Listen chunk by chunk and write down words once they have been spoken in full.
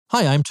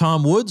Hi, I'm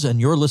Tom Woods,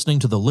 and you're listening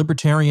to the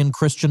Libertarian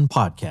Christian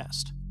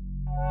Podcast.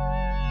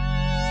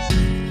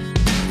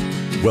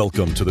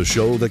 Welcome to the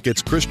show that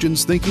gets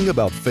Christians thinking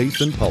about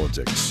faith and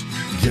politics.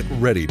 Get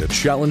ready to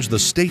challenge the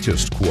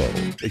status quo,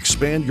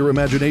 expand your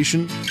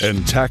imagination,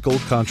 and tackle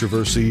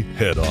controversy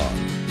head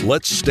on.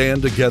 Let's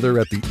stand together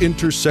at the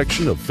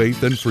intersection of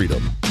faith and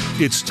freedom.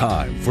 It's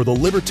time for the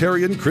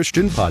Libertarian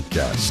Christian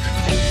Podcast.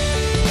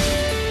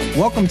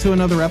 Welcome to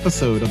another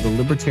episode of the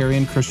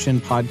Libertarian Christian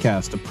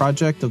Podcast, a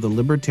project of the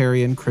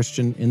Libertarian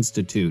Christian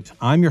Institute.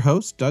 I'm your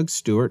host, Doug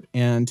Stewart,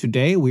 and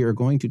today we are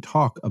going to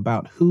talk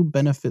about who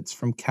benefits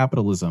from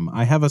capitalism.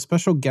 I have a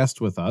special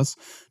guest with us,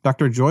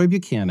 Dr. Joy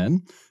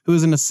Buchanan, who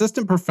is an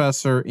assistant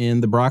professor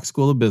in the Brock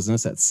School of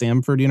Business at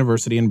Samford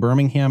University in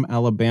Birmingham,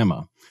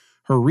 Alabama.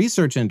 Her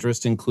research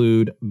interests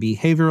include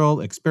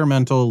behavioral,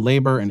 experimental,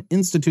 labor, and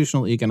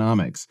institutional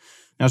economics.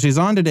 Now, she's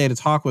on today to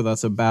talk with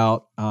us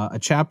about a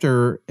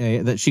chapter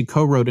that she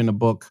co-wrote in a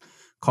book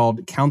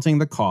called Counting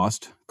the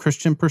Cost,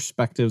 Christian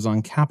Perspectives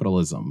on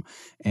Capitalism.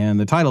 And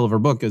the title of her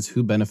book is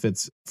Who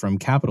Benefits from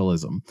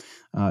Capitalism?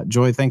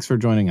 Joy, thanks for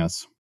joining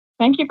us.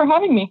 Thank you for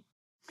having me.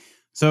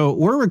 So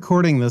we're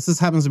recording this. This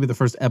happens to be the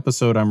first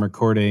episode I'm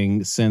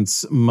recording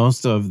since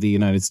most of the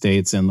United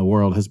States and the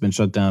world has been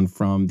shut down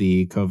from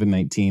the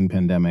COVID-19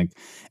 pandemic.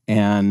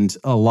 And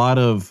a lot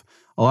of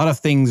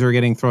things are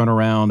getting thrown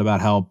around about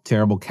how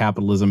terrible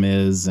capitalism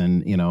is.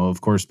 And,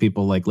 of course,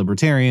 people like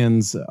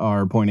libertarians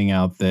are pointing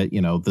out that,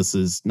 this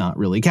is not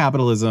really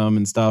capitalism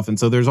and stuff. And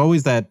so there's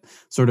always that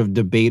sort of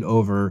debate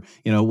over,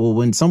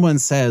 when someone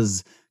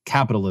says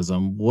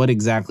capitalism, what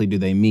exactly do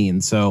they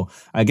mean? So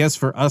I guess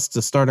for us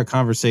to start a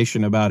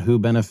conversation about who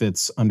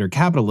benefits under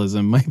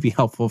capitalism might be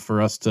helpful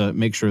for us to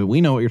make sure that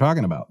we know what you're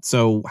talking about.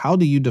 So how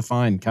do you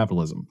define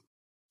capitalism?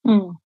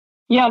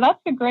 Yeah,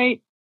 that's a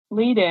great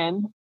lead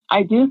in.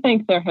 I do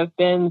think there have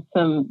been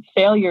some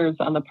failures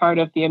on the part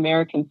of the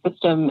American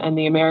system and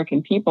the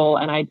American people,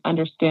 and I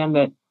understand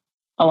that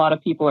a lot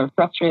of people are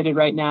frustrated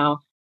right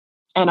now.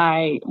 And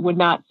I would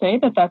not say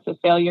that that's a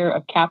failure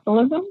of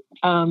capitalism.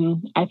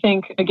 I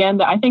think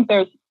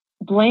there's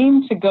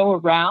blame to go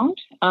around,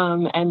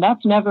 and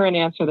that's never an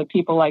answer that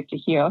people like to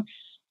hear.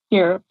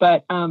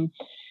 But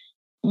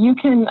you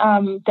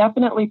can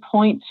definitely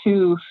point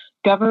to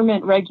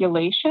government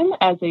regulation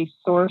as a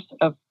source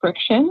of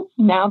friction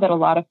now that a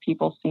lot of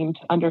people seem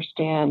to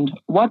understand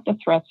what the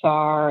threats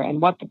are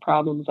and what the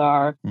problems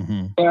are.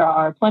 Mm-hmm. There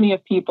are plenty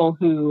of people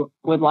who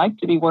would like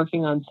to be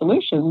working on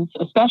solutions,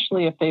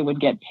 especially if they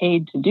would get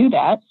paid to do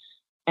that.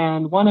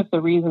 And one of the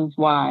reasons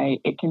why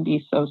it can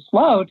be so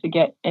slow to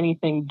get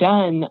anything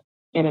done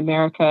in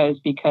America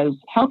is because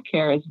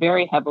healthcare is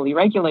very heavily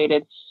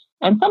regulated.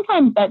 And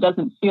sometimes that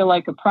doesn't feel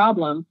like a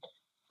problem.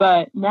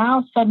 But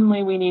now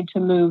suddenly we need to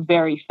move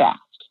very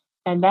fast.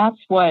 And that's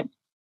what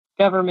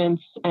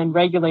governments and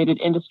regulated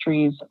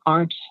industries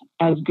aren't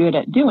as good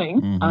at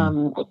doing.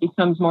 Mm-hmm. It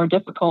becomes more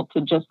difficult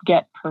to just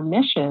get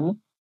permission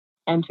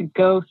and to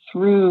go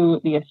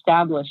through the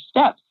established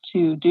steps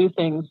to do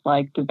things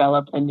like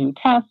develop a new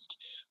test,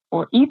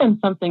 or even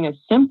something as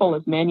simple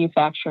as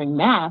manufacturing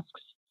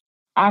masks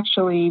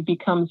actually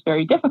becomes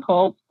very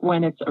difficult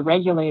when it's a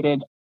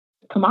regulated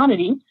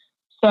commodity.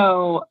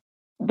 So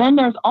then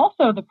there's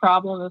also the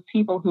problem of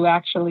people who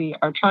actually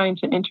are trying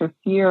to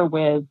interfere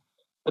with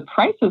the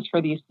prices for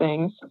these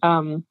things.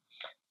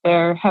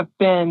 There have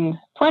been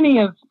plenty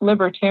of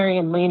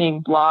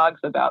libertarian-leaning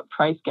blogs about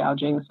price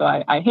gouging, so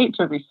I hate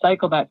to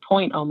recycle that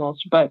point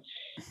almost, but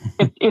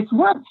it's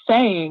worth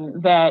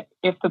saying that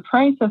if the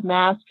price of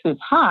masks is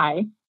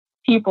high,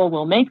 people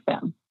will make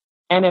them.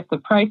 And if the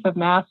price of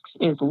masks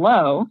is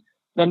low,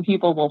 then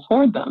people will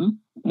hoard them.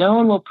 No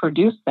one will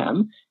produce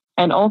them.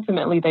 And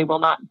ultimately, they will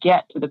not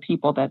get to the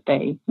people that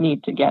they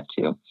need to get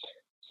to.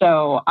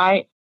 So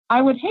I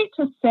would hate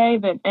to say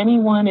that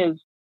anyone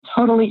is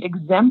totally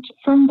exempt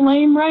from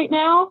blame right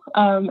now.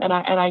 And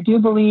I do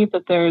believe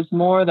that there's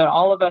more that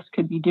all of us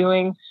could be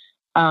doing.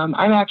 I'm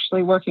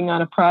actually working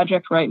on a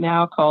project right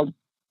now called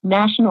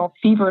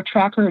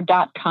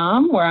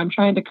nationalfevertracker.com, where I'm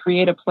trying to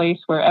create a place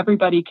where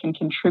everybody can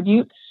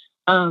contribute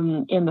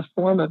in the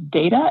form of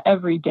data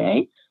every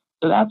day.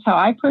 So that's how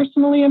I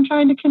personally am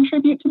trying to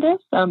contribute to this.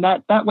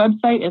 That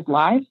website is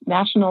live,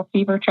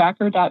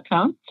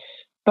 nationalfevertracker.com.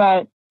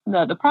 But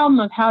the problem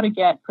of how to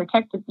get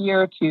protective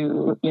gear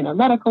to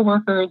medical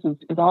workers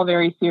is all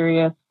very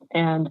serious.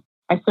 And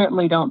I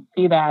certainly don't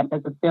see that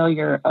as a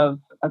failure of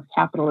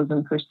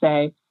capitalism per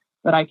se.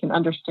 But I can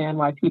understand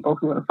why people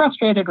who are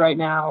frustrated right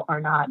now are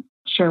not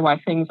sure why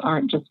things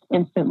aren't just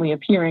instantly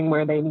appearing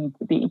where they need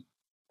to be.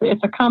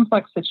 It's a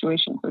complex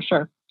situation for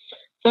sure.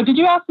 So did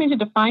you ask me to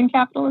define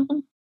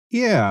capitalism?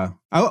 Yeah.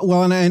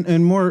 Well,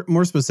 and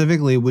more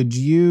specifically,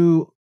 do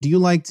you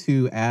like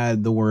to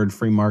add the word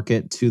free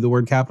market to the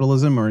word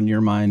capitalism, or in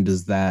your mind,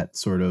 is that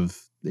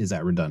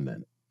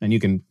redundant? And you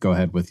can go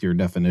ahead with your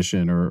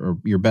definition or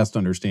your best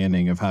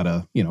understanding of how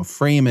to,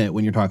 frame it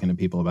when you're talking to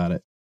people about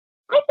it.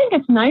 I think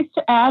it's nice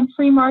to add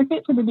free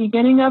market to the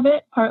beginning of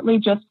it, partly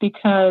just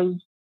because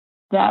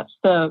that's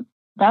the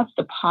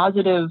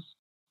positive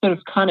sort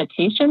of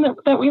connotation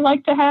that we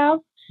like to have.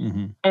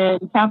 Mm-hmm.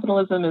 And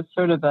capitalism is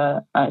sort of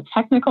a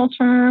technical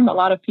term. A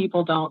lot of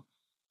people don't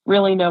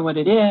really know what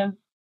it is.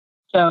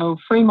 So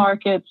free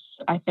markets,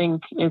 I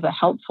think, is a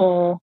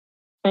helpful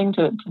thing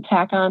to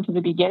tack on to the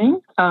beginning.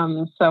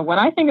 So when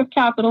I think of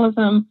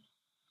capitalism,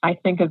 I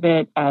think of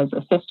it as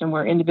a system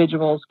where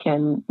individuals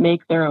can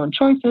make their own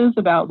choices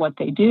about what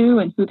they do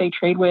and who they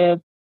trade with.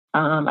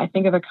 I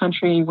think of a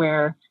country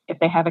where if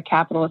they have a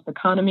capitalist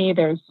economy,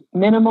 there's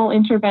minimal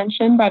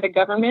intervention by the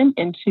government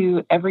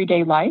into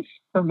everyday life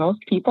for most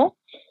people.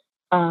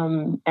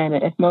 And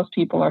if most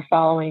people are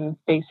following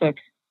basic,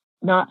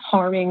 not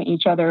harming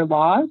each other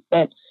laws,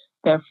 that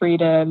they're free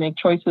to make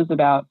choices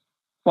about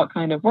what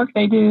kind of work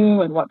they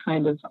do and what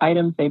kind of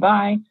items they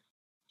buy.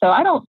 So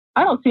I don't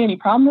see any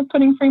problem with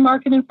putting free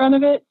market in front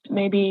of it.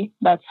 Maybe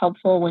that's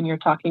helpful when you're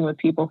talking with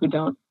people who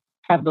don't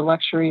have the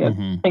luxury of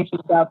thinking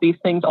about these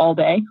things all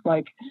day,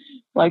 like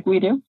we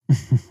do.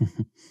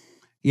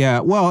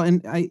 Yeah, well,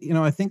 and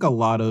I think a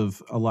lot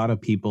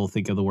of people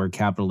think of the word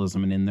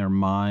capitalism, and in their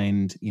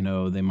mind,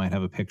 they might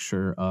have a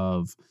picture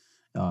of,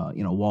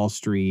 Wall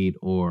Street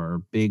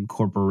or big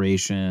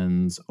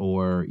corporations,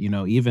 or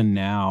even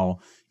now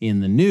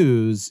in the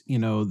news,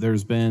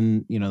 there's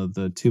been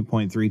the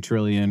 2.3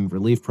 trillion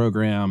relief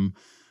program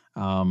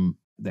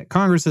that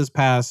Congress has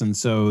passed, and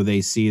so they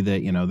see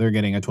that they're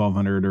getting a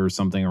 $1,200 or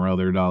something or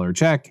other dollar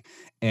check,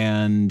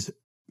 and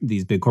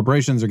these big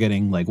corporations are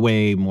getting like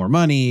way more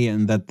money,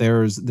 and that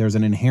there's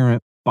an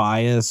inherent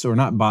bias, or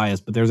not bias,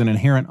 but there's an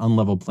inherent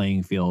unlevel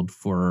playing field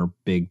for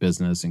big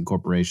business and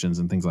corporations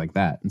and things like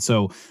that. And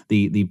so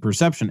the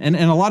perception, and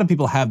a lot of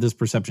people have this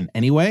perception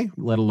anyway,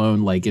 let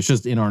alone like it's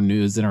just in our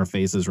news, in our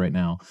faces right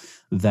now,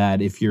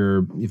 that if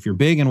you're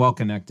big and well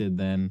connected,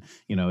 then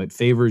it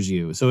favors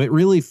you. So it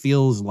really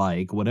feels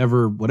like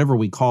whatever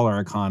we call our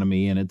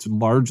economy, and it's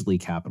largely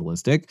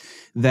capitalistic,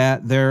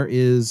 that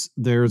there's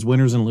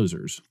winners and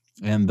losers.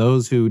 And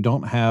those who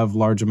don't have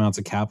large amounts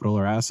of capital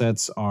or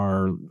assets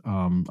are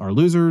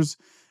losers,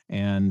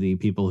 and the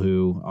people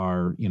who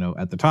are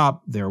at the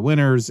top, they're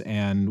winners,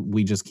 and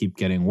we just keep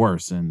getting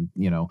worse. And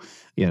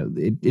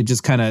it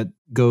just kind of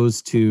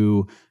goes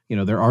to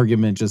their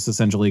argument just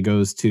essentially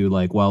goes to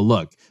like, well,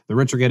 look, the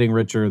rich are getting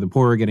richer, the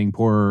poor are getting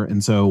poorer,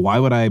 and so why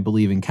would I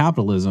believe in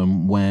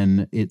capitalism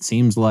when it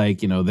seems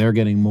like they're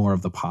getting more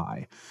of the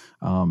pie?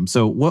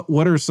 So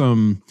what are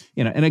some,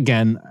 and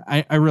again,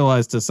 I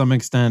realize to some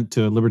extent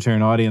to a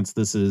libertarian audience,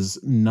 this is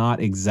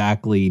not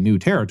exactly new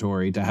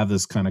territory to have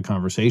this kind of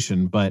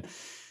conversation, but,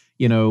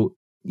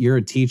 you're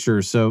a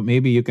teacher, so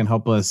maybe you can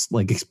help us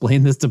like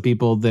explain this to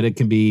people, that it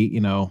can be,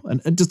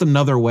 just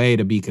another way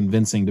to be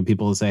convincing to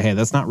people to say, hey,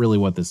 that's not really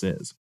what this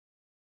is.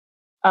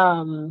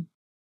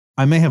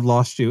 I may have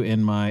lost you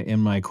in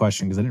my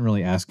question because I didn't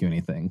really ask you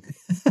anything.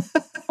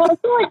 Well,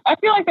 I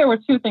feel like there were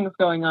two things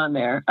going on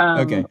there.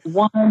 Okay.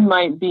 One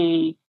might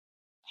be,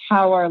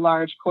 how are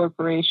large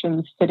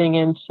corporations fitting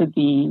into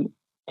the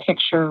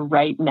picture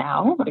right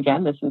now?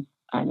 Again, this is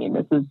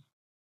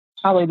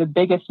probably the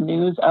biggest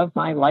news of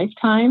my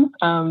lifetime.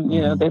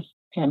 This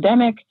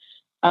pandemic.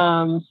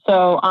 So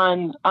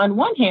on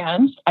one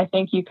hand, I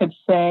think you could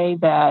say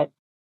that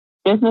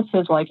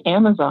businesses like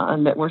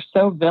Amazon that were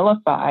so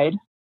vilified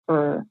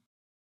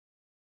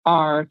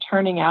are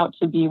turning out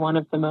to be one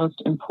of the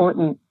most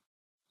important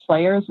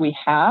players we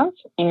have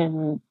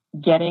in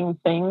getting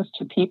things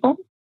to people.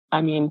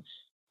 I mean,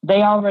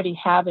 they already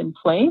have in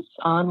place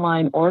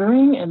online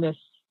ordering and this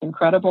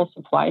incredible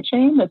supply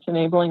chain that's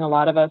enabling a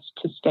lot of us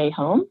to stay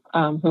home,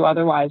 who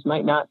otherwise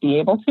might not be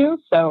able to.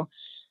 So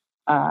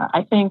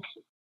I think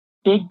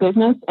big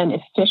business and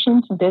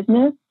efficient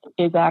business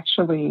is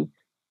actually,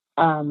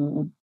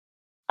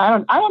 I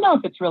don't know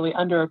if it's really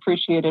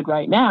underappreciated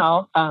right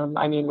now.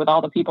 With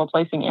all the people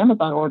placing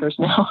Amazon orders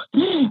now.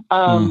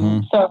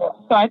 So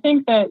I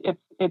think that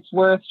it's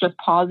worth just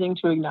pausing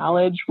to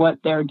acknowledge what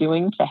they're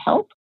doing to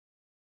help.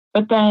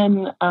 But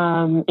then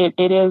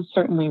it is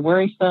certainly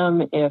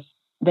worrisome if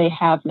they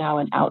have now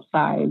an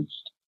outsized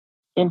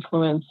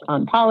influence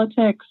on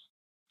politics,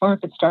 or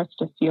if it starts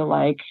to feel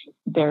like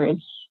there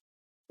is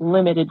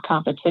limited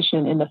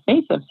competition in the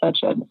face of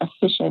such an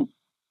efficient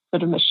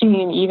sort of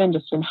machine, even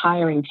just in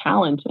hiring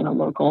talent in a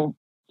local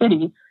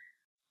city.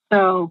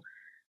 So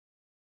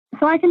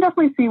I can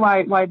definitely see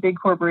why big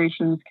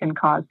corporations can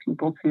cause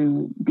people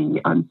to be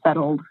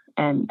unsettled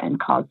and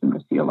cause them to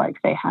feel like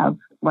they have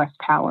less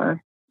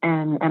power.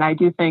 And I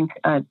do think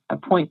a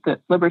point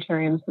that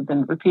libertarians have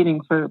been repeating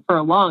for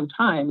a long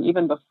time,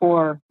 even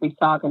before we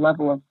saw the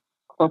level of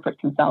corporate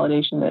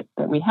consolidation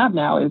that we have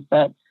now, is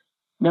that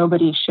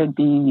nobody should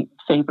be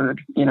favored,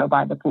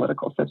 by the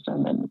political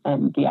system.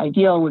 And the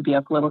ideal would be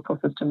a political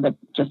system that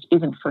just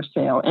isn't for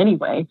sale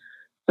anyway,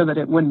 so that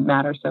it wouldn't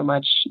matter so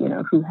much,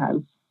 who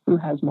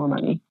has more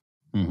money.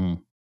 Mm-hmm.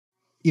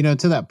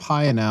 To that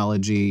pie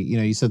analogy,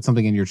 you said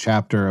something in your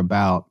chapter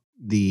about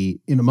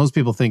most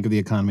people think of the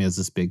economy as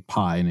this big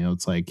pie, and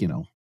it's like,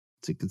 so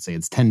you could say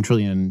it's $10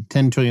 trillion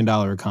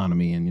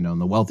economy, and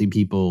and the wealthy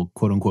people,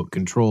 quote unquote,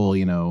 control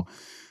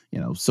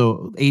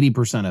so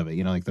 80% of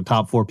it, like the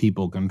top 4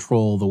 people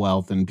control the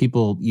wealth, and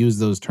people use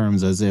those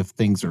terms as if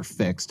things are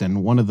fixed.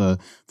 And one of the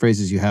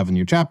phrases you have in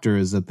your chapter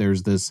is that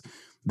there's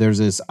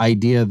this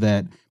idea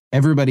that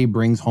everybody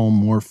brings home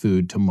more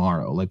food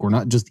tomorrow. Like, we're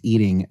not just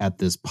eating at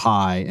this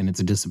pie and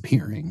it's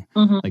disappearing.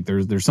 Mm-hmm. Like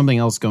there's something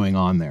else going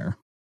on there.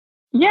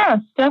 Yes,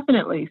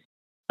 definitely.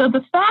 So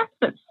the fact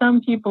that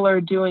some people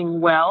are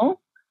doing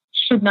well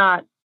should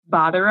not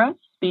bother us,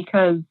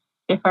 because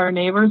if our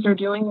neighbors are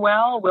doing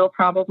well, we'll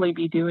probably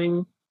be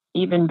doing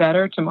even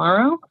better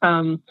tomorrow.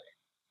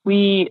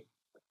 We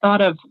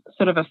thought of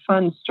sort of a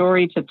fun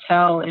story to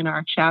tell in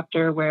our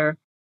chapter where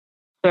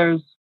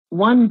there's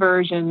one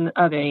version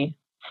of a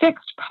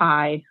fixed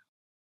pie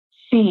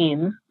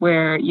scene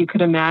where you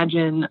could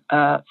imagine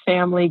a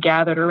family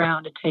gathered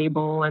around a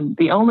table, and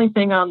the only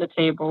thing on the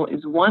table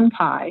is one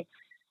pie.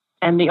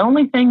 And the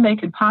only thing they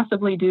could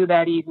possibly do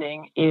that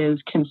evening is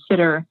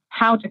consider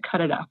how to cut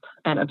it up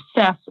and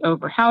obsess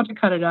over how to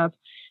cut it up.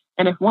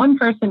 And if one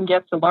person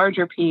gets a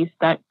larger piece,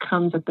 that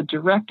comes at the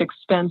direct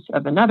expense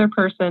of another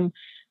person.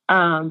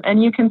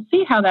 And you can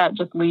see how that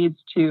just leads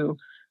to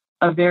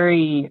a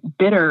very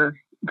bitter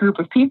group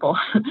of people.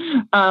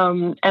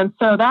 And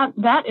so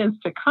that is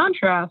to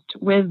contrast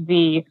with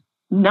the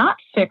not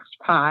fixed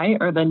pie,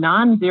 or the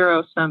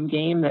non-zero sum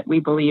game that we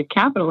believe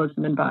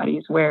capitalism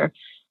embodies, where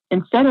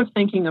instead of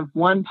thinking of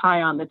one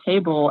pie on the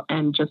table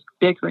and just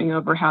bickering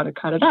over how to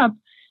cut it up,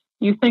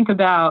 you think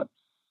about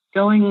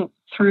going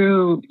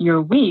through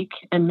your week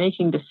and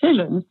making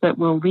decisions that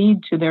will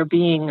lead to there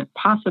being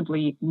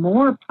possibly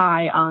more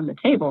pie on the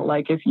table.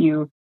 Like if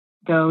you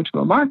go to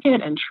a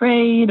market and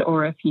trade,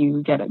 or if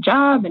you get a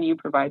job and you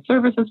provide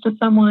services to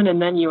someone,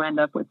 and then you end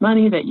up with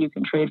money that you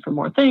can trade for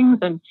more things.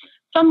 And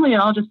suddenly it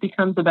all just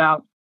becomes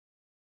about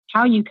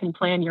how you can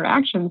plan your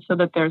actions so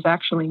that there's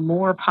actually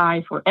more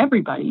pie for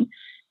everybody.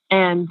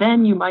 And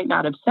then you might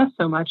not obsess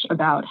so much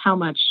about how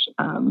much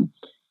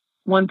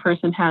one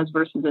person has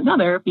versus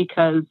another,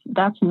 because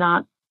that's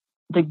not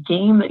the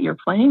game that you're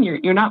playing.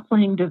 You're not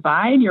playing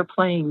divide, you're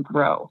playing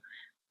grow.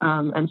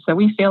 And so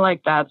we feel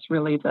like that's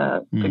really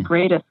the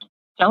greatest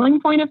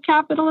selling point of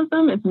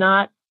capitalism, is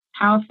not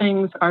how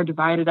things are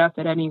divided up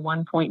at any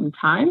one point in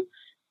time,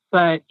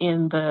 but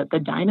in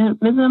the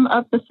dynamism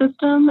of the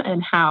system,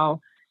 and how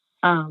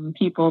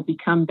people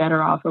become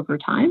better off over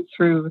time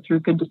through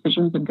good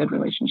decisions and good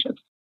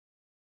relationships.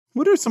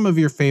 What are some of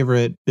your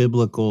favorite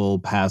biblical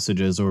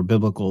passages or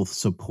biblical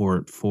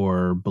support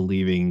for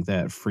believing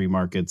that free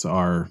markets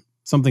are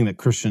something that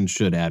Christians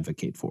should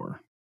advocate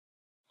for?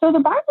 So the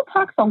Bible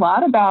talks a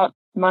lot about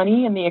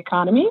money and the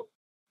economy.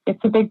 It's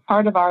a big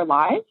part of our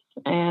lives,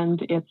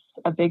 and it's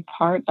a big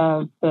part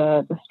of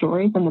the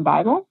stories in the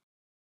Bible.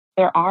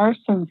 There are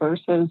some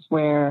verses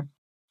where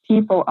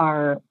people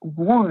are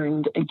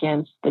warned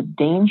against the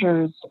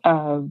dangers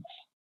of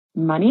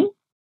money.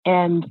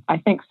 And I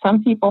think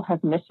some people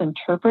have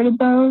misinterpreted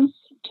those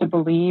to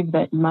believe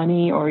that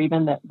money, or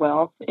even that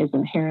wealth, is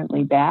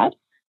inherently bad.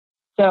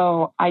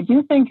 So I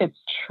do think it's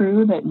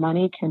true that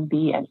money can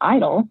be an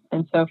idol.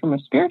 And so from a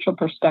spiritual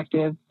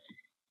perspective,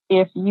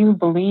 if you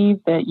believe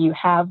that you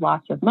have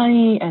lots of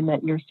money and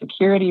that your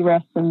security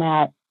rests in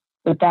that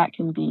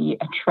can be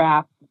a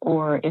trap,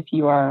 or if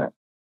you are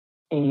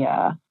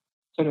a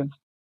sort of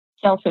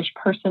selfish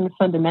person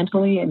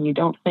fundamentally and you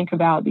don't think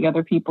about the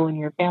other people in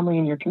your family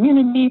and your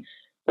community,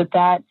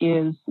 that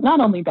is not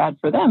only bad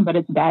for them, but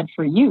it's bad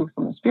for you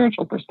from a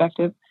spiritual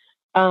perspective.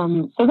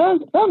 So those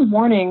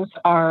warnings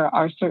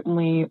are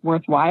certainly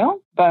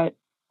worthwhile. But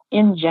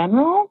in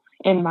general,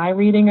 in my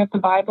reading of the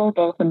Bible,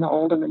 both in the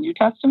Old and the New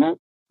Testament,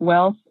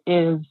 wealth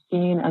is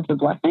seen as a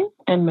blessing,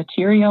 and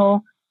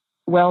material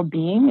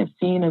well-being is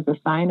seen as a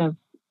sign of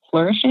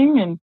flourishing.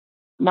 And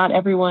not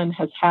everyone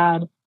has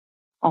had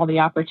all the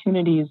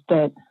opportunities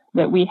that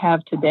we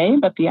have today,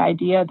 but the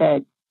idea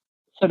that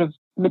sort of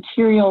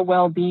material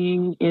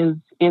well-being is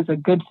a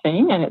good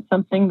thing, and it's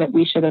something that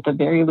we should at the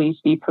very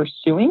least be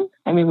pursuing.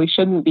 I mean, we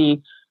shouldn't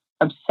be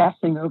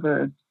obsessing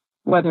over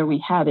whether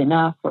we have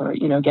enough or,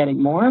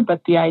 getting more,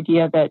 but the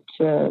idea that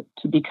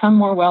to become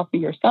more wealthy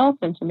yourself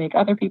and to make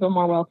other people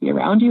more wealthy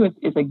around you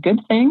is a good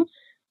thing,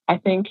 I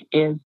think,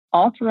 is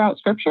all throughout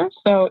Scripture.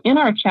 So in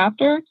our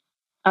chapter,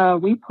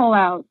 we pull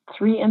out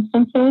 3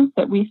 instances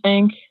that we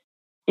think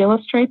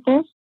illustrate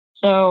this.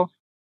 So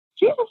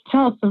Jesus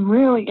tells some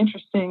really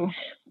interesting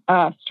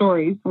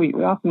stories. We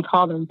often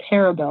call them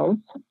parables.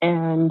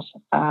 And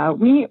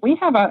we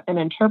have an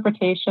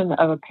interpretation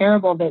of a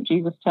parable that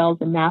Jesus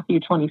tells in Matthew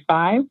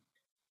 25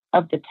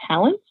 of the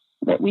talents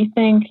that we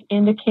think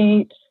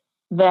indicate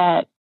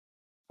that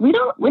we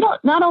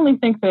don't not only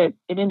think that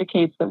it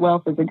indicates that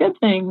wealth is a good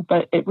thing,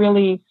 but it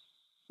really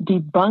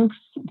debunks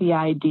the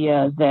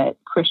idea that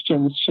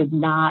Christians should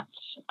not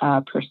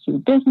pursue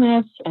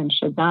business and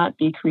should not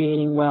be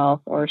creating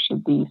wealth, or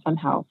should be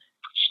somehow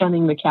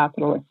shunning the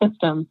capitalist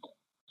system.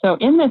 So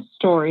in this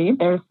story,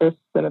 there's this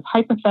sort of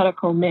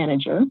hypothetical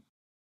manager,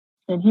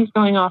 and he's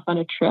going off on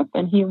a trip,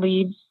 and he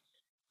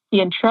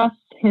entrusts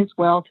his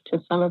wealth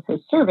to some of his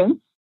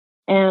servants,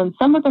 and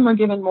some of them are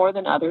given more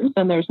than others,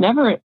 and there's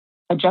never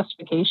a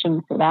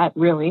justification for that,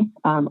 really.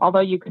 Although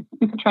you could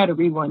try to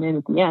read one in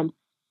at the end.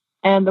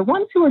 And the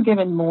ones who are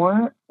given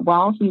more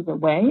while he's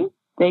away,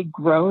 they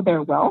grow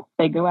their wealth.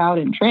 They go out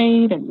and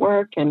trade and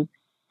work, and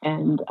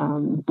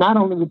not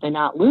only would they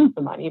not lose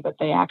the money, but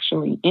they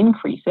actually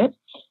increase it.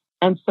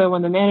 And so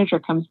when the manager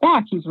comes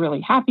back, he's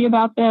really happy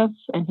about this,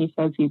 and he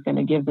says he's going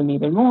to give them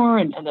even more,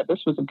 and that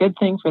this was a good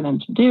thing for them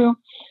to do.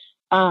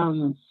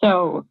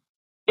 So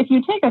if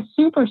you take a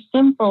super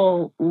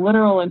simple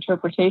literal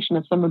interpretation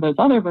of some of those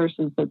other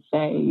verses that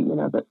say,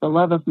 that the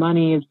love of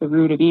money is the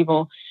root of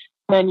evil,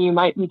 then you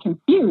might be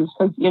confused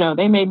because,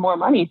 they made more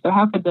money. So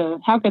how could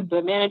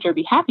the manager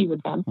be happy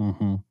with them?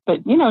 Mm-hmm.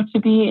 But, to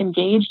be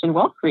engaged in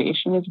wealth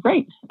creation is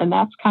great. And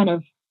that's kind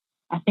of,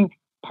 I think,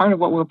 part of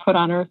what we're put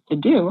on earth to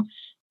do.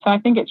 So I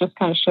think it just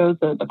kind of shows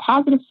the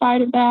positive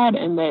side of that,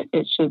 and that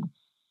it should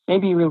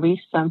maybe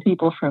release some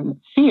people from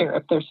fear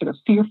if they're sort of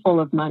fearful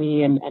of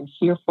money and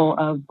fearful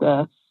of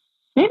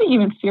maybe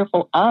even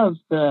fearful of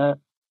the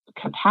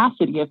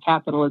capacity of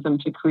capitalism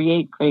to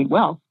create great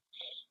wealth.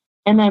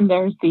 And then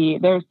there's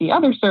the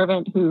other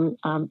servant who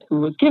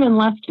was given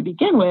less to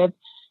begin with,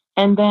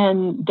 and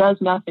then does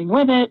nothing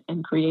with it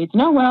and creates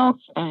no wealth,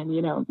 and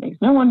makes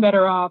no one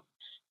better off.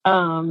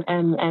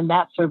 And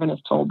that servant is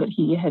told that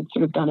he had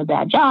sort of done a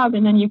bad job.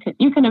 And then you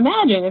can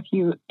imagine if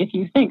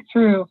you think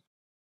through,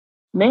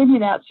 maybe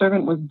that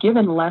servant was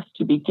given less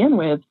to begin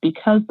with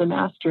because the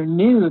master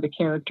knew the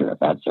character of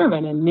that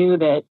servant and knew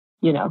that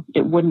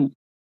it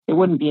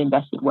wouldn't be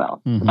invested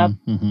well.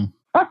 Mm-hmm,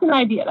 That's an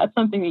idea. That's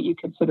something that you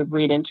could sort of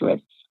read into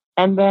it.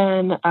 And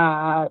then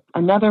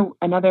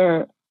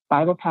another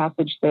Bible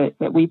passage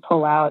that we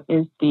pull out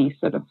is the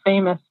sort of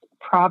famous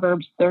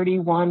Proverbs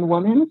 31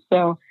 woman.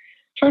 So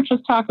churches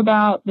talk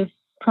about this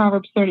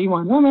Proverbs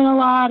 31 woman a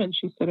lot, and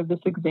she's sort of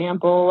this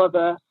example of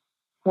a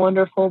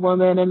wonderful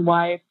woman and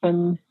wife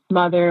and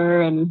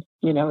mother and,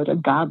 a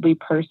godly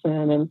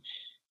person. And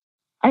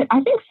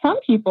I think some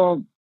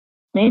people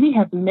maybe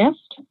have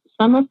missed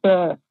some of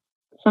the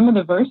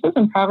verses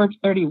in Proverbs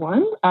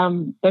 31.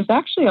 There's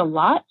actually a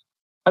lot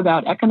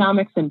about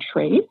economics and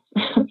trade.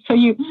 So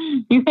you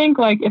think,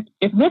 like,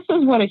 if this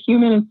is what a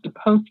human is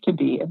supposed to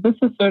be, if this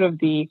is sort of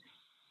the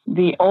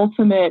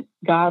ultimate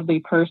godly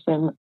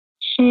person,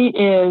 she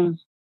is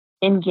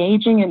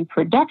engaging in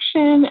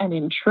production and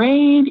in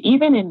trade,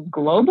 even in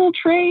global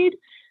trade.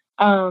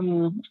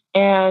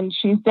 And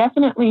she's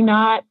definitely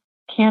not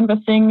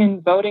canvassing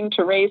and voting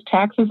to raise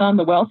taxes on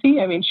the wealthy.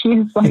 I mean,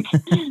 she's like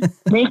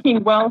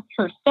making wealth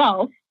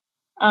herself,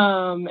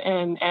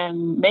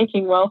 and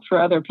making wealth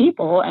for other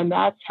people. And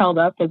that's held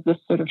up as this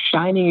sort of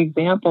shining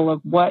example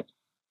of what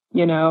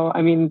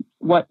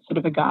sort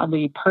of a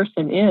godly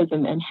person is,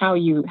 and how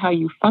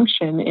you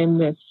function in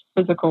this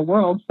physical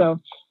world. So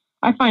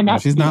I find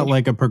that she's not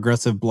like a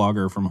progressive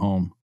blogger from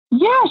home.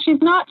 Yeah, she's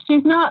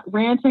not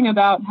ranting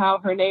about how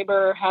her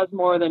neighbor has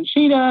more than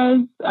she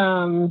does.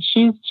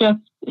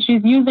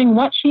 She's using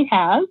what she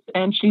has,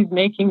 and she's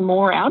making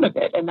more out of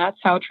it. And that's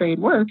how trade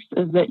works,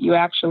 is that you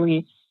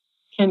actually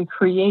can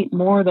create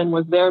more than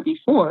was there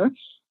before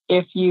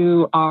if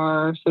you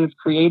are sort of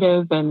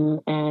creative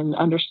and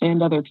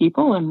understand other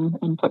people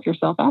and put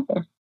yourself out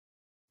there.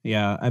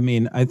 Yeah, I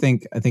mean, I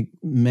think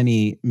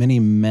many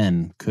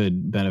men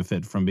could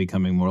benefit from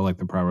becoming more like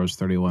the Proverbs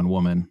 31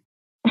 woman.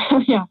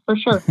 Yeah, for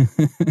sure.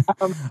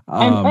 It's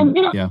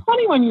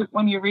funny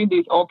when you read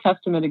these Old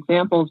Testament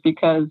examples,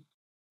 because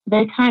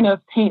they kind of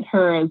paint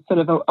her as sort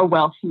of a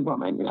wealthy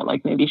woman.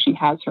 Like maybe she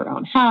has her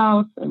own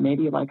house and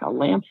maybe like a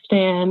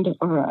lampstand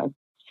or a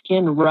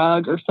skin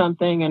rug or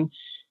something. And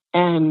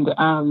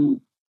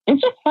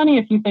it's just funny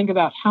if you think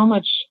about how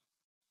much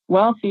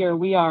wealthier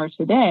we are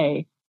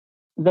today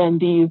than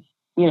these,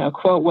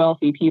 quote,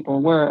 wealthy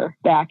people were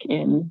back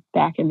in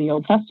the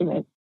Old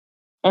Testament.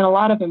 And a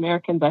lot of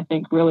Americans, I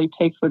think, really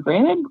take for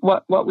granted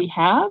what we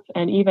have,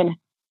 and even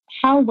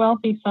how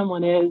wealthy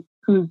someone is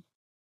who's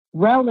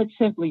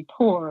relatively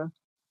poor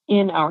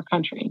in our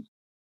country.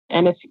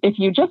 And if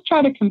you just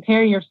try to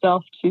compare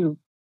yourself to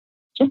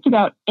just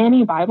about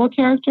any Bible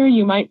character,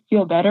 you might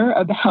feel better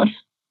about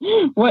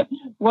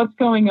what's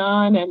going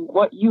on and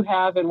what you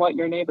have and what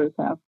your neighbors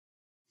have.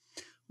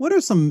 What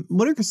are some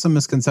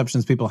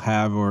misconceptions people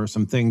have, or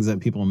some things that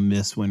people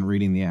miss when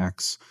reading the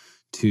Acts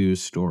 2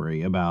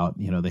 story about,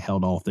 they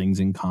held all things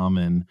in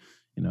common?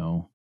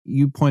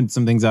 You point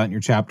some things out in your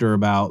chapter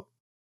about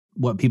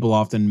what people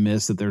often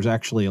miss, that there's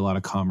actually a lot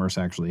of commerce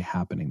actually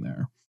happening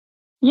there.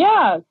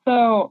 Yeah.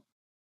 So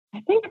I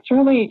think it's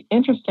really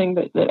interesting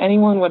that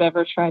anyone would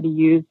ever try to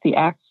use the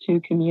Acts 2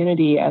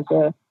 community as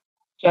a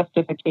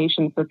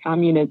justification for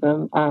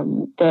communism.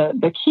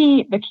 The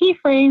key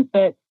phrase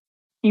that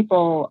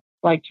people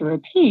like to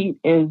repeat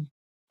is,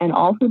 "And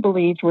all who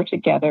believed were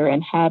together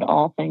and had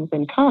all things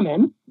in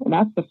common." And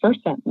that's the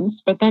first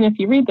sentence. But then if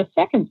you read the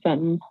second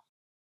sentence,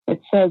 it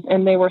says,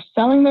 "And they were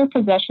selling their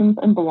possessions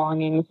and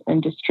belongings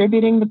and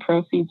distributing the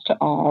proceeds to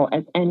all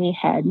as any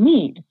had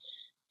need."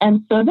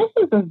 And so this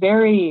is a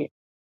very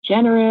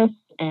generous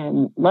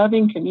and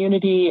loving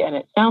community. And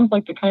it sounds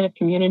like the kind of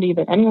community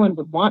that anyone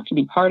would want to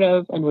be part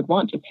of and would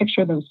want to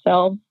picture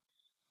themselves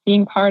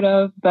being part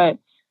of. But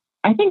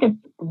I think it's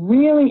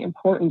really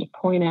important to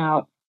point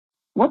out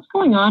what's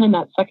going on in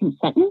that second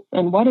sentence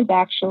and what is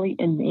actually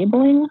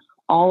enabling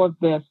all of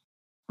this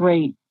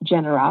great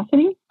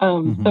generosity.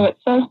 So it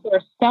says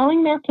they're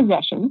selling their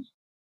possessions.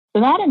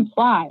 So that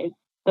implies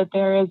that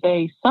there is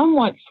a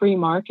somewhat free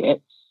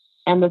market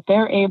and that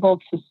they're able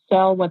to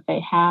sell what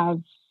they have,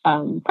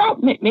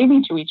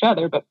 maybe to each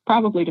other, but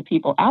probably to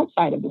people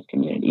outside of this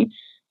community.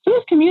 So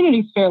this community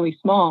is fairly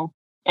small,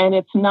 and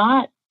it's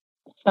not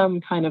some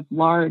kind of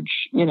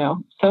large,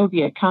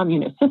 Soviet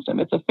communist system.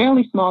 It's a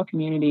fairly small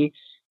community,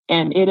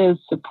 and it is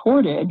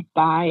supported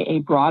by a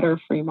broader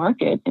free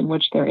market in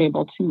which they're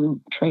able to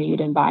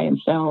trade and buy and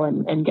sell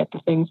and get the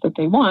things that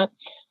they want.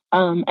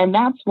 And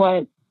that's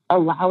what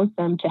allows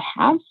them to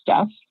have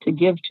stuff to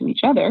give to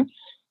each other.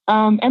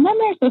 And then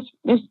there's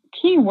this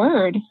key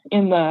word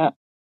in the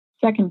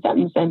second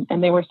sentence,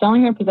 and they were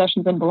selling their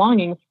possessions and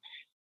belongings.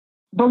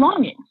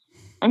 Belongings.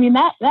 I mean,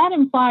 that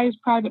implies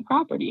private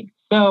property.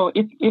 So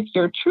if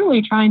you're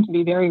truly trying to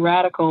be very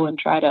radical and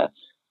try to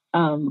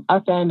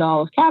upend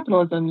all of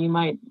capitalism, you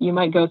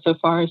might go so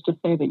far as to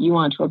say that you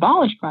want to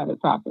abolish private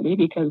property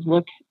because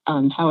look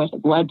how it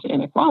has led to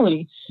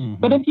inequality.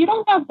 But if you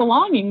don't have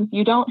belongings,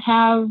 you don't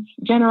have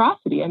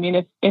generosity. I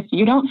mean, if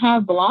you don't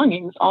have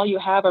belongings, all you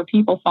have are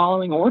people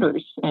following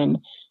orders, and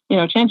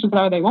chances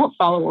are they won't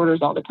follow orders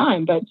all the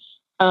time, but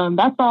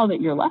that's all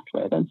that you're left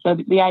with. And so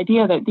the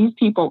idea that these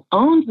people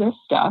owned this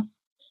stuff,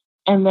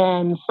 and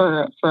then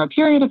for a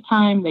period of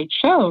time they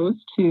chose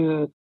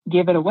to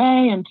give it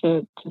away and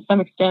to some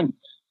extent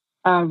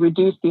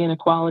reduce the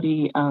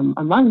inequality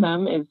among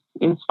them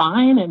is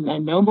fine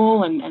and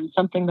noble and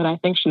something that I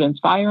think should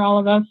inspire all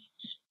of us.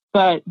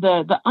 But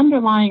the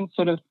underlying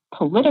sort of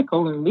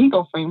political or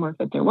legal framework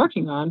that they're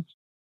working on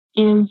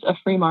is a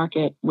free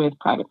market with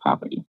private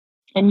property.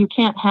 And you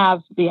can't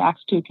have the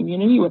Acts 2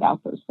 community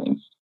without those things.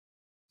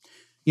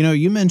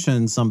 You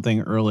mentioned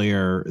something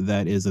earlier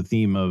that is a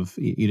theme of,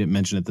 you didn't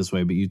mention it this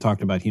way, but you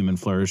talked about human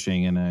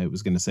flourishing, and I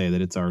was going to say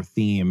that it's our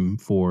theme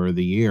for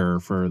the year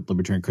for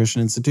Libertarian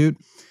Christian Institute.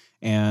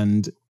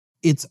 And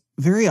it's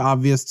very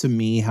obvious to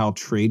me how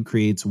trade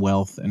creates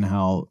wealth and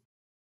how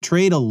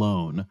trade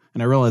alone,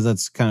 and I realize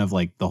that's kind of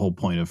like the whole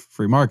point of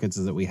free markets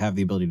is that we have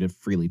the ability to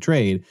freely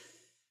trade.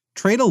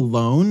 Trade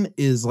alone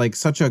is like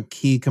such a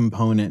key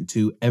component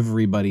to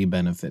everybody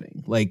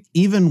benefiting. Like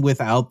even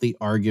without the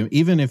argument,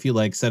 even if you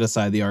like set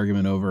aside the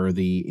argument over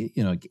the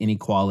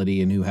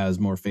inequality and who has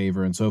more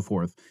favor and so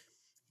forth,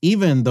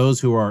 even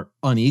those who are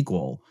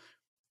unequal,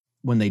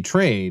 when they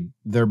trade,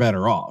 they're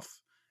better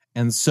off.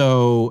 And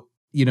so,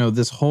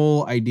 this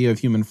whole idea of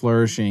human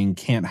flourishing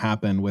can't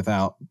happen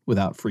without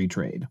free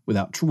trade,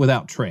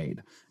 without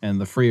trade.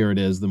 And the freer it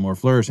is, the more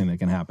flourishing that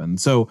can happen.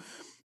 So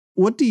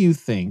what do you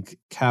think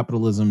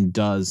capitalism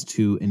does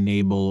to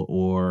enable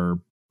or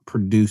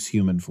produce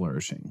human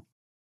flourishing?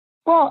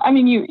 Well, I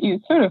mean, you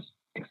sort of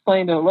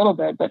explained it a little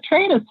bit, but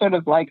trade is sort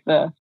of like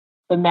the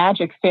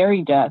magic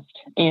fairy dust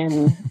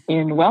in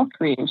wealth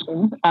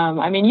creation.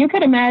 I mean, you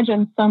could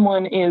imagine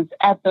someone is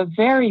at the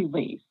very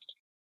least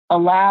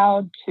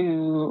allowed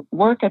to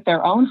work at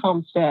their own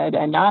homestead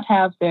and not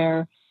have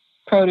their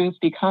produce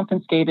be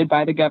confiscated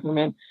by the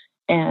government,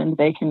 and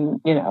they can,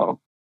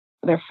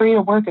 they're free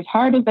to work as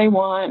hard as they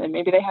want, and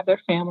maybe they have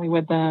their family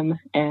with them,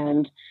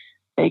 and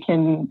they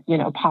can,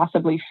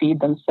 possibly feed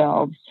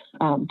themselves.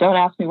 Don't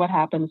ask me what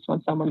happens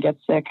when someone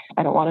gets sick.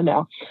 I don't want to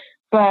know.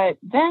 But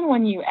then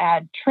when you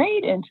add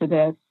trade into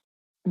this,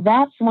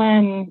 that's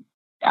when,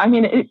 I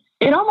mean,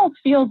 it almost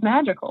feels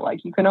magical.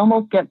 Like you can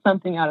almost get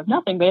something out of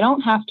nothing. They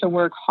don't have to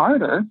work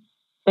harder.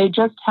 They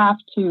just have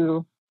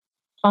to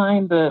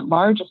find the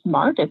largest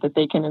market that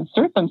they can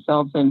insert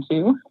themselves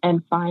into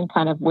and find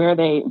kind of where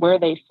they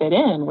fit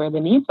in, where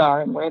the needs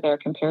are and where their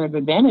comparative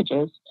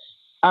advantages.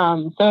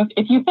 So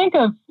if you think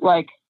of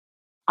like,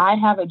 I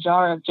have a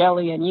jar of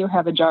jelly and you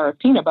have a jar of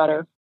peanut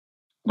butter,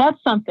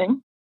 that's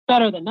something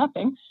better than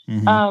nothing.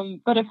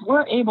 But if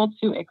we're able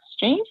to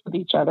exchange with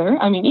each other,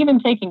 I mean, even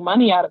taking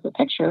money out of the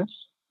picture,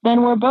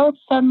 then we're both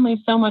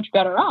suddenly so much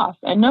better off.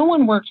 And no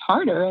one worked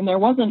harder and there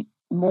wasn't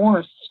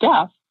more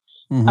stuff.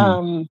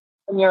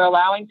 And you're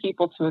allowing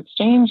people to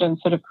exchange and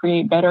sort of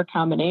create better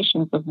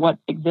combinations of what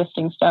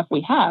existing stuff we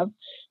have,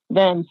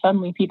 then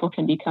suddenly people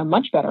can become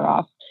much better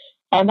off.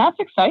 And that's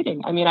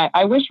exciting. I mean,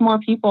 I wish more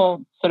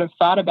people sort of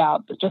thought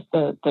about just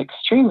the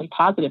extremely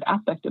positive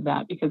aspect of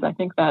that, because I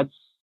think that's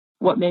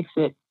what makes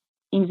it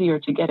easier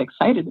to get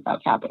excited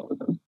about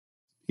capitalism.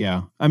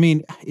 Yeah. I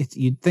mean,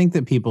 you'd think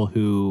that people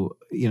who,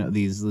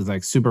 these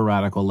like super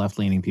radical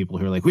left-leaning people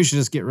who are like, we should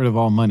just get rid of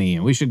all money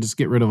and we should just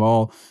get rid of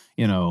all,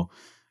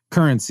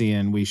 currency,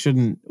 and we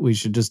should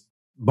just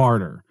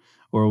barter,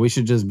 or we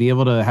should just be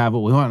able to have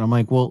what we want. And I'm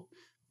like, well,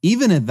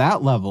 even at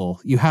that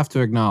level, you have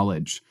to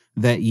acknowledge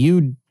that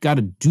you got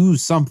to do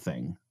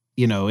something.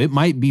 It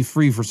might be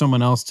free for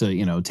someone else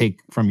to, take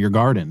from your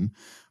garden,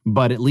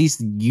 but at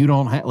least you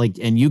don't have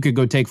and you could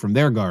go take from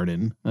their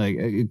garden.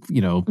 You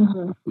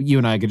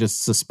and I could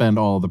just suspend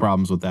all the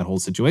problems with that whole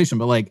situation.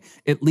 But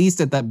at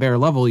least at that bare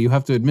level, you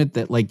have to admit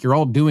that you're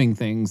all doing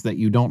things that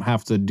you don't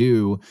have to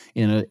do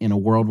in a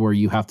world where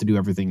you have to do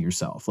everything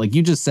yourself. Like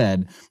you just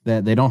said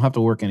that they don't have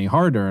to work any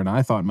harder. And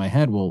I thought in my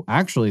head, well,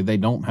 actually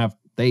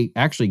they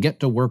actually get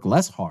to work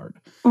less hard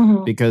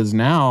because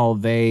now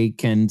they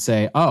can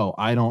say, oh,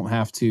 I don't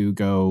have to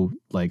go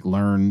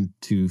learn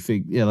to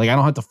I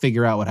don't have to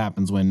figure out what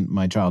happens when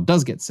my child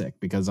does get sick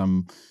because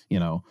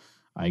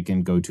I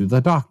can go to the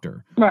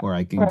doctor or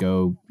I can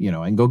go,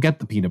 and go get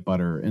the peanut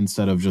butter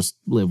instead of just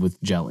live with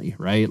jelly.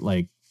 Right.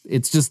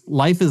 It's just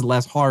life is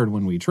less hard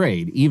when we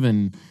trade,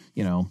 even,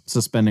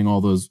 suspending all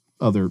those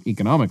other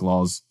economic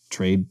laws.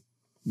 Trade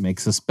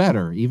makes us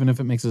better, even if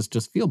it makes us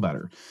just feel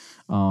better.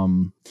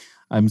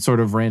 I'm sort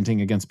of ranting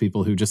against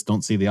people who just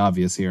don't see the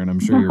obvious here, and I'm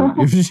sure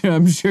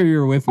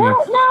you're with me.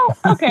 Well,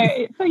 no,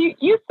 okay. So you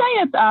say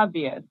it's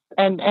obvious,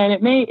 and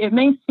it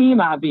may seem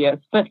obvious,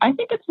 but I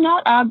think it's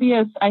not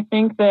obvious. I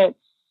think there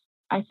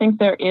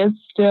is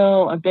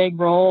still a big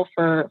role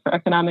for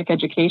economic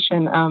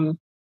education.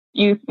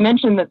 You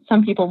mentioned that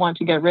some people want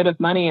to get rid of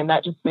money, and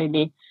that just made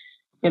me,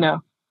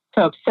 so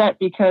upset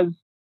because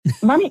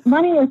money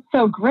is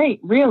so great,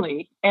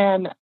 really,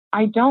 and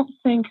I don't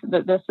think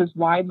that this is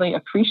widely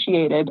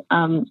appreciated.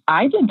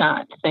 I did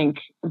not think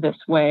this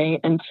way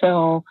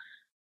until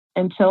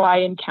I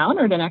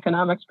encountered an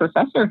economics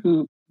professor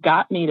who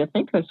got me to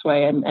think this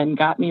way and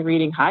got me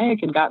reading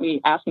Hayek and got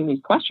me asking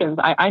these questions.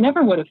 I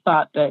never would have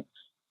thought that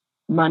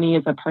money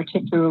is a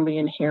particularly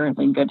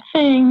inherently good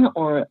thing,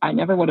 or I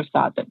never would have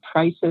thought that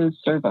prices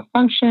serve a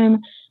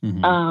function.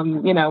 When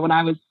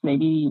I was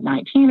maybe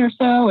 19 or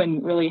so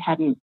and really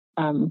hadn't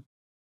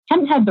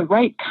had the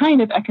right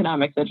kind of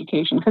economics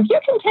education, because you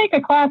can take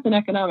a class in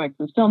economics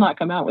and still not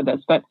come out with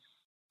this. But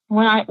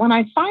when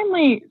I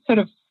finally sort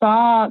of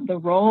saw the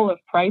role of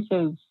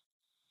prices,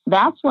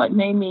 that's what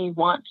made me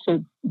want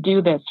to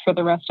do this for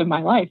the rest of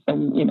my life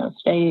and,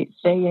 stay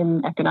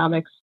in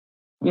economics,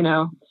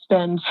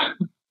 spend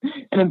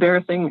an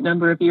embarrassing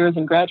number of years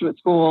in graduate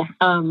school,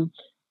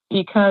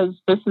 because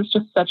this is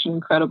just such an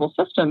incredible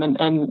system.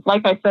 And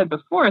like I said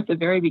before at the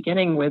very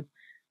beginning with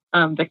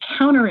the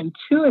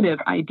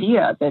counterintuitive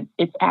idea that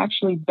it's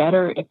actually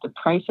better if the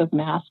price of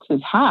masks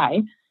is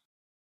high,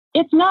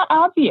 it's not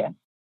obvious.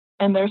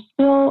 And there's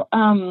still,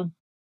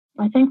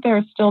 I think there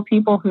are still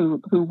people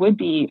who would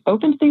be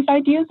open to these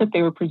ideas if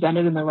they were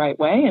presented in the right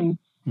way and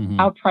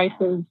how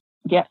prices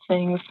get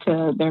things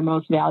to their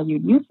most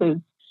valued uses.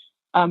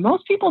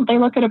 Most people, they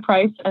look at a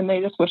price and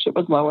they just wish it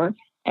was lower,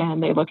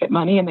 and they look at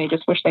money and they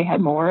just wish they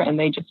had more, and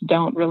they just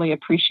don't really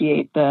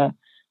appreciate the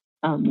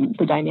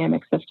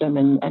dynamic system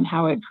and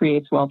how it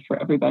creates wealth for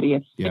everybody.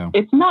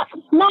 It's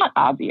not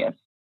obvious.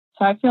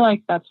 So I feel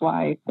like that's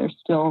why there's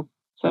still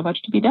so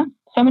much to be done.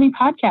 So many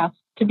podcasts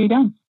to be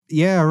done.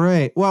 Yeah,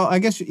 right. Well, I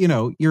guess,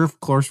 you're of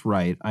course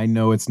right. I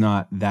know it's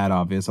not that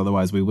obvious.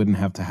 Otherwise, we wouldn't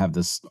have to have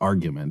this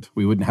argument.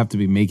 We wouldn't have to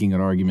be making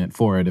an argument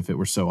for it if it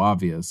were so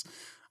obvious.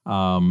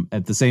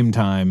 At the same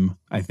time,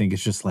 I think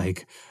it's just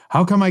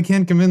how come I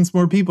can't convince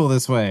more people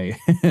this way?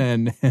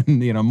 and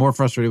more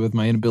frustrated with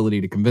my inability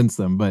to convince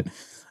them. But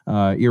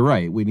you're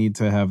right. We need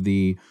to have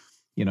the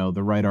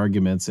right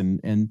arguments.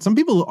 And some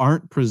people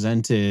aren't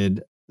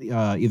presented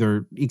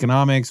either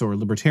economics or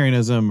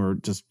libertarianism or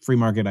just free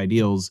market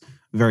ideals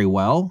very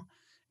well.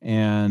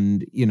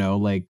 And,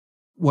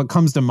 what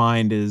comes to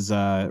mind is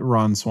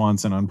Ron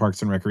Swanson on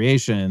Parks and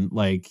Recreation,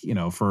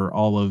 for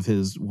all of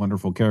his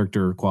wonderful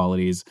character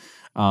qualities.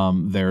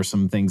 There are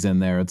some things in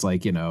there. It's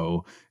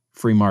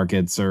free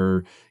markets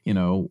are,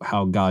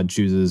 how God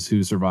chooses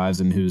who survives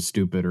and who's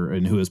stupid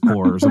and who is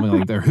poor or something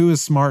like that. Who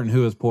is smart and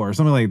who is poor, or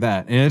something like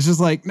that. And it's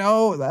just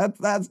no,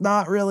 that's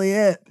not really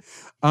it.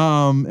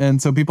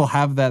 And so people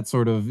have that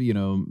sort of,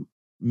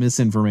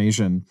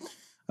 misinformation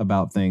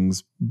about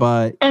things.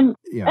 But and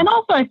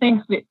also I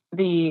think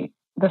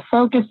the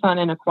focus on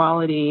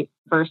inequality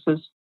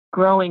versus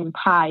growing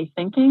pie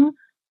thinking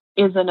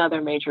is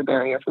another major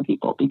barrier for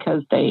people,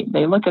 because they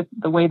look at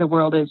the way the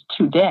world is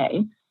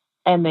today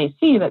and they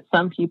see that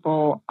some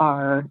people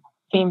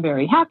seem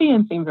very happy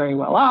and seem very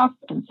well off,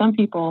 and some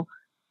people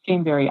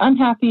seem very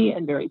unhappy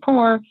and very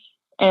poor,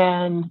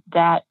 and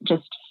that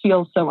just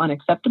feels so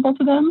unacceptable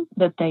to them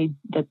that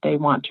they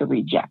want to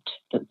reject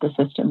the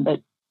system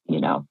that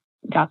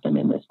got them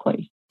in this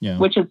place. Yeah.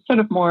 Which is sort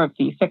of more of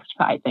the fixed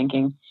pie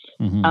thinking.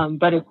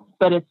 But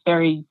it's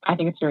very, I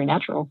think it's very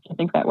natural to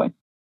think that way.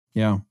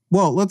 Yeah.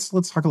 Well, let's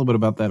talk a little bit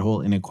about that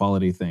whole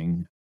inequality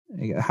thing.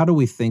 How do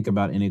we think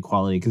about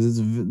inequality? Because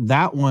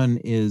that one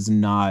is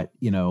not,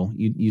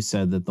 you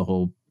said that the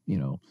whole,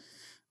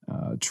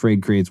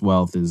 trade creates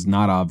wealth is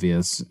not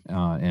obvious.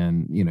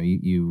 And,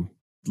 you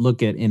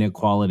look at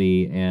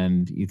inequality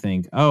and you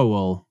think, oh,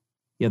 well,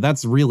 yeah,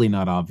 that's really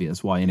not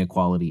obvious why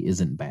inequality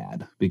isn't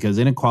bad, because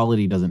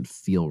inequality doesn't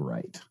feel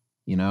right.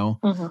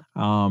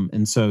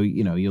 And so,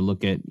 you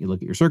look at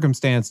your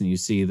circumstance and you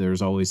see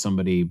there's always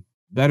somebody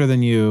better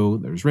than you.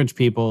 There's rich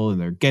people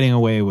and they're getting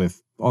away with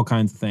all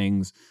kinds of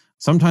things.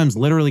 sometimes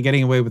literally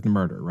getting away with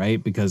murder,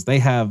 right? Because they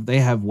have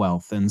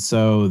wealth. And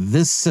so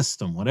this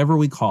system, whatever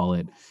we call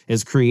it,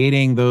 is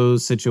creating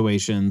those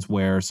situations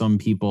where some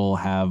people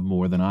have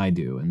more than I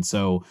do. And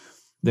so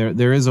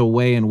there is a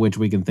way in which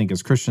we can think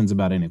as Christians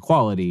about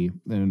inequality.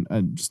 And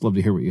I'd just love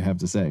to hear what you have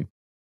to say.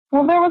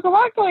 Well, there was a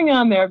lot going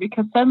on there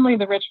because suddenly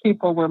the rich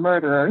people were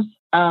murderers.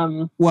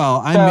 No,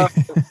 I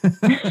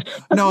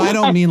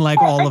don't mean like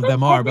all of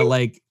them are, but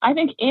like... I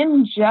think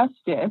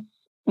injustice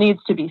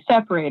needs to be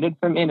separated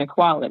from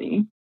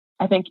inequality.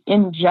 I think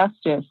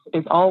injustice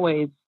is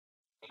always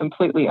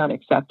completely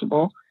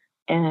unacceptable.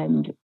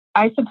 And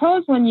I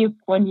suppose when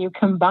you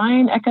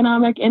combine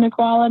economic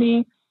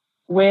inequality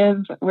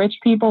with rich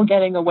people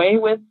getting away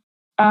with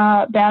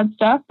bad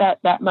stuff,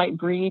 that might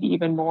breed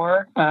even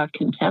more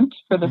contempt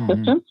for the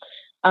system.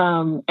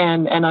 And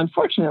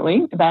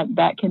unfortunately,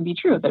 that can be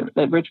true,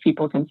 that rich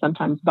people can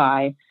sometimes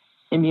buy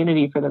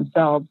immunity for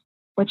themselves,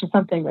 which is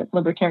something that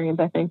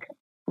libertarians, I think,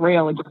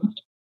 rail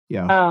against.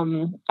 Yeah.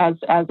 As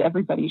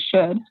everybody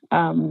should.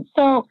 I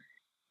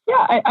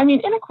mean,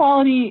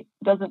 inequality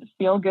doesn't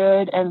feel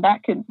good, and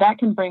that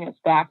can bring us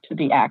back to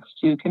the Acts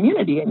 2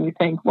 community. And you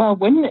think, well,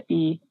 wouldn't it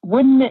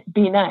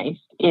be nice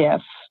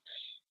if,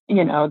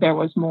 there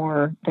was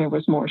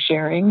more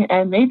sharing?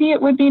 And maybe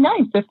it would be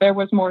nice if there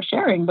was more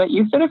sharing, but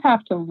you sort of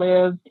have to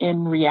live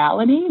in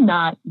reality,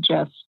 not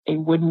just a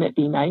wouldn't it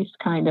be nice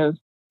kind of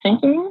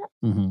thinking.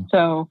 Mm-hmm.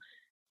 So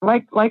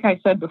like I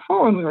said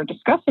before when we were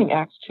discussing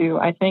Acts 2,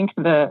 I think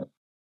the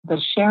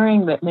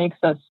sharing that makes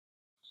us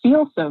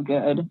feel so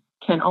good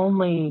can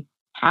only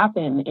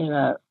happen in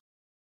a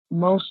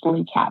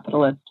mostly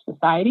capitalist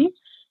society.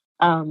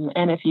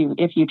 And if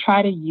you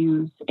try to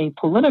use a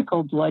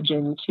political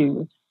bludgeon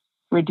to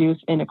reduce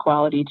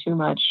inequality too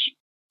much,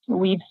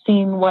 we've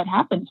seen what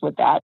happens with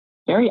that.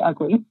 Very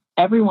ugly.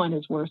 Everyone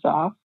is worse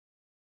off.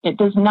 It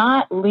does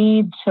not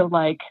lead to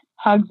like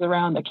hugs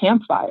around the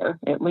campfire.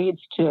 It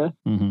leads to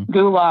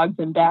gulags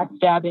and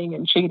backstabbing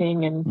and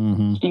cheating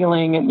and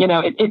stealing. And,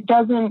 it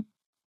doesn't,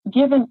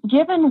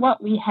 given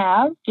what we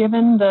have,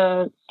 given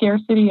the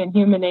scarcity and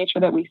human nature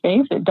that we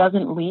face, it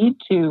doesn't lead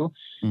to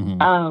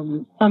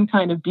some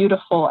kind of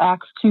beautiful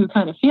Acts 2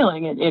 kind of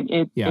feeling.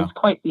 It is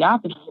quite the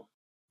opposite.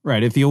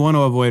 Right. If you want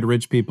to avoid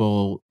rich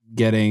people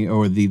getting,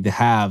 or the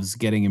haves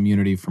getting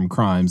immunity from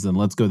crimes, then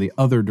let's go the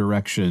other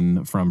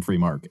direction from free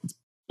markets.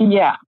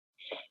 Yeah.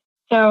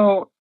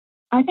 So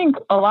I think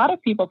a lot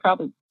of people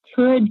probably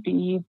could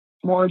be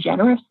more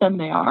generous than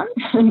they are.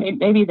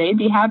 Maybe they'd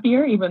be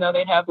happier even though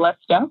they'd have less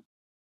stuff.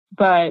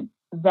 But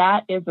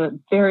that is a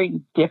very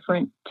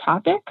different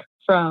topic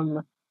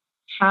from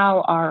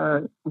how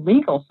our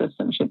legal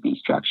system should be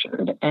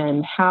structured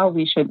and how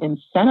we should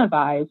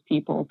incentivize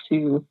people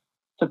to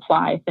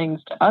supply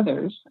things to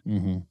others.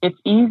 It's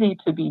easy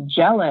to be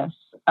jealous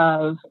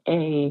of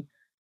a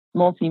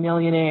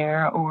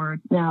multimillionaire, or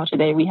now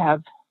today we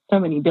have so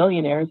many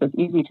billionaires, it's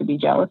easy to be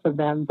jealous of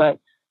them. But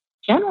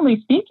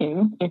generally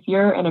speaking, if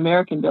you're an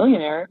American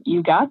billionaire,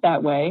 you got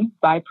that way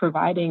by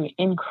providing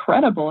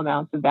incredible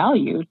amounts of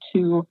value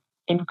to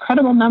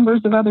incredible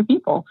numbers of other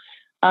people.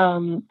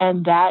 And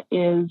that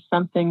is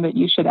something that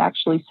you should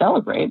actually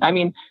celebrate. I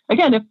mean,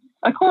 again, if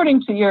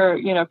according to your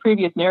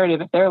previous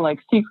narrative, if they're like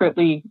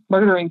secretly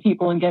murdering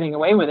people and getting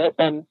away with it,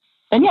 then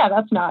yeah,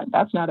 that's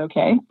not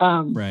okay.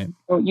 Right.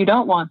 So you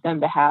don't want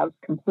them to have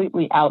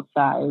completely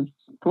outsized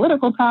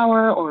political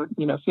power, or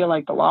feel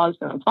like the laws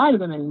don't apply to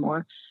them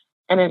anymore.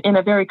 And in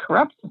a very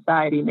corrupt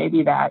society,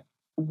 maybe that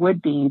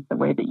would be the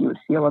way that you would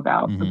feel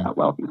about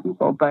wealthy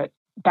people. But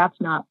that's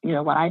not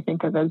what I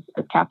think of as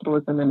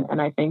capitalism.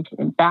 And I think,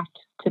 in fact,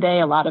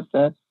 today a lot of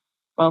the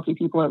wealthy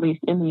people, at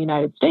least in the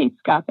United States,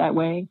 got that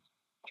way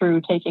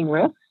through taking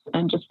risks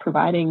and just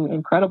providing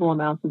incredible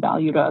amounts of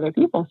value to other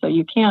people. So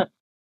you can't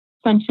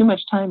spend too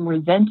much time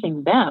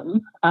resenting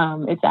them.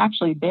 It's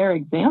actually their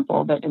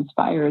example that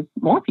inspires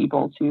more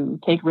people to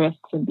take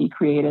risks and be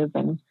creative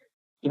and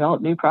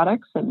develop new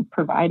products and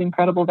provide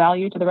incredible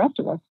value to the rest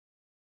of us.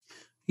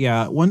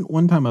 Yeah,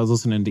 one time I was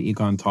listening to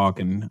Econ Talk,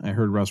 and I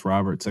heard Russ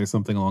Roberts say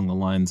something along the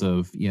lines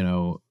of,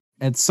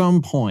 at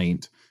some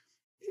point,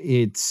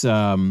 it's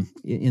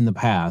in the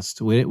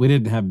past, we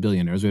didn't have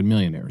billionaires, we had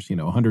millionaires.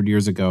 100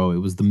 years ago, it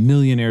was the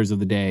millionaires of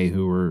the day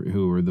who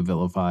were the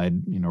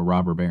vilified,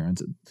 robber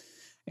barons.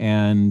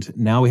 And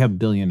now we have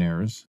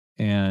billionaires,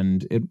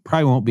 and it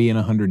probably won't be in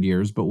 100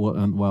 years, but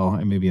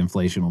maybe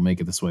inflation will make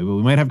it this way, but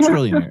we might have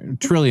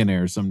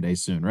trillionaires someday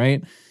soon,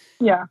 right?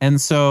 Yeah. And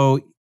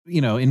so,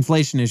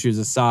 inflation issues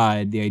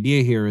aside, the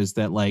idea here is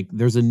that like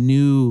there's a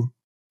new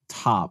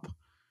top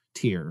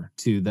tier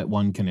that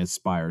one can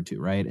aspire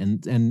to, right?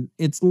 And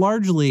it's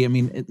largely,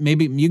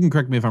 maybe you can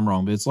correct me if I'm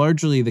wrong, but it's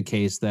largely the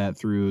case that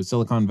through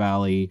Silicon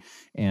Valley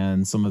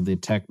and some of the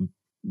tech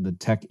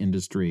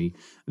industry,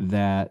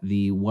 that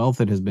the wealth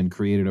that has been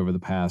created over the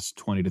past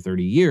 20 to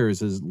 30 years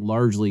has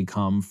largely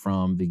come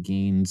from the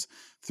gains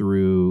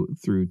through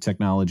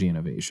technology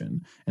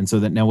innovation. And so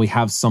that now we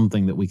have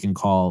something that we can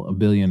call a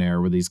billionaire,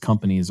 where these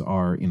companies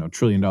are, $1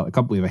 trillion.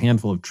 We have a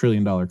handful of $1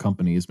 trillion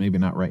companies, maybe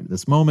not right at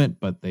this moment,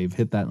 but they've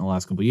hit that in the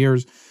last couple of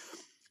years.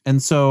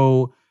 And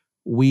so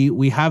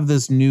we have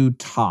this new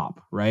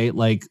top, right?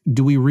 Like,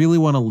 do we really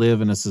want to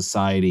live in a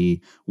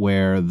society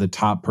where the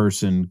top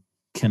person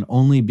can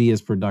only be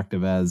as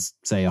productive as,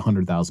 say,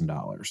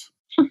 $100,000?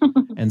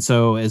 And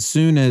so as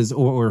soon as,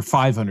 or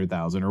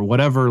 500,000 or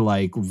whatever,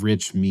 like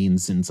rich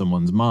means in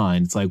someone's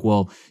mind, it's like,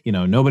 well,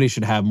 nobody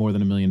should have more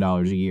than $1 million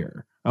a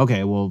year.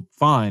 Okay, well,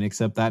 fine,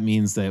 except that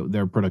means that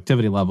their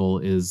productivity level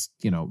is,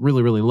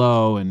 really, really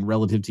low, and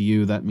relative to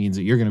you, that means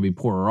that you're going to be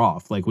poorer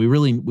off. Like we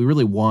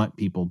really want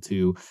people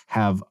to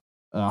have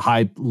a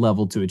high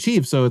level to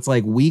achieve. So it's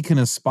like we can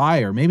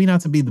aspire, maybe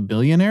not to be the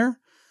billionaire,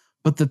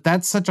 but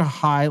that's such a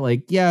high,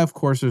 like, yeah, of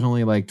course, there's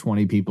only like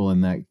 20 people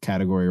in that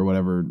category or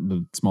whatever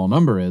the small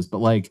number is, but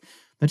like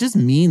that just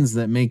means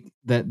that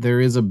there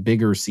is a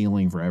bigger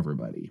ceiling for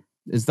everybody.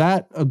 Is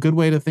that a good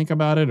way to think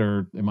about it,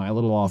 or am I a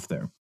little off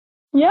there?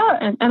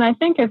 Yeah, and I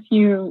think if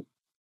you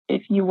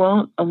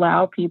won't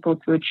allow people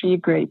to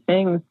achieve great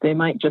things, they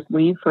might just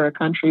leave for a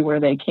country where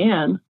they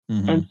can.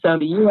 Mm-hmm. And so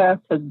the U.S.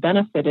 has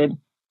benefited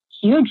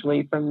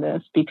hugely from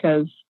this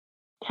because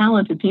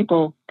talented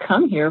people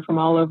come here from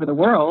all over the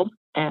world.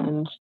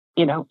 And,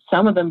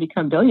 some of them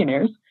become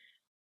billionaires.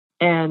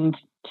 And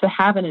to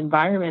have an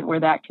environment where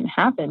that can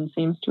happen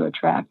seems to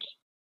attract,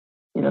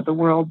 the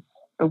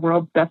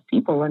world's best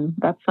people. And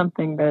that's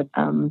something that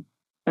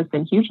has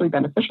been hugely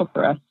beneficial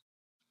for us.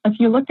 If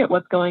you look at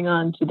what's going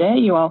on today,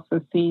 you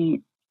also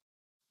see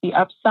the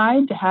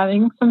upside to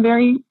having some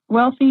very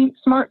wealthy,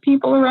 smart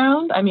people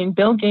around. I mean,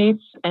 Bill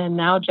Gates and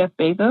now Jeff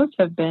Bezos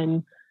have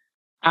been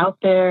out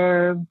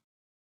there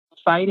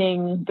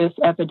fighting this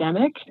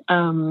epidemic.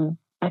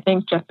 I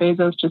think Jeff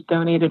Bezos just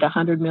donated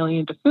 $100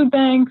 million to food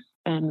banks,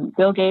 and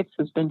Bill Gates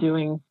has been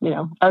doing,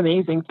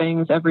 amazing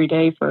things every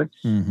day for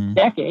a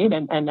decade.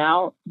 And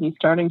now he's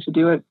starting to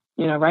do it,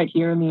 right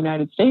here in the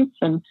United States.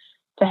 And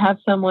to have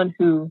someone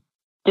who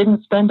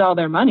didn't spend all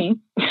their money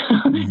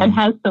and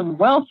has some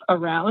wealth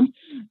around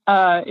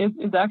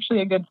is actually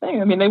a good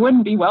thing. I mean, they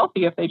wouldn't be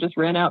wealthy if they just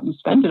ran out and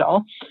spent it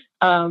all.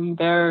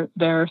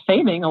 They're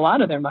saving a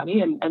lot of their money,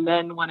 and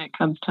then when it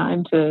comes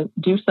time to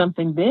do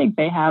something big,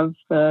 they have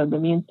the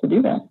means to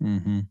do that.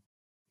 Mm-hmm.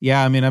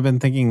 Yeah, I mean, I've been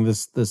thinking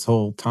this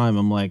whole time.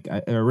 I'm like,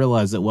 I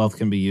realize that wealth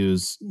can be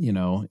used,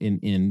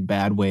 in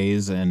bad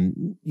ways,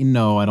 and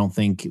I don't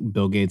think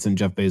Bill Gates and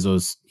Jeff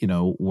Bezos,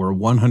 were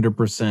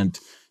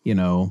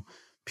 100%,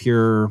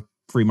 pure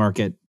free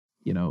market,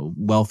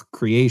 wealth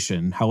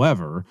creation.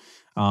 However,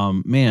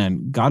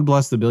 man, God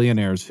bless the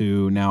billionaires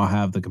who now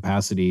have the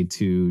capacity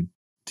to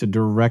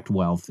direct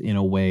wealth in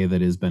a way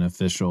that is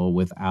beneficial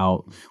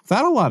without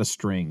a lot of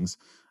strings,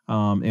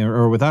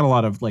 or without a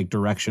lot of like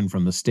direction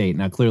from the state.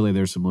 Now, clearly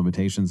there's some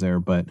limitations there,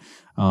 but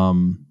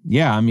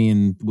yeah, I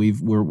mean,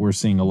 we're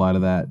seeing a lot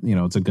of that.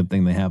 It's a good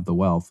thing they have the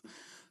wealth.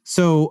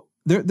 So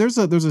there's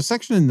a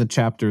section in the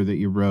chapter that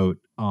you wrote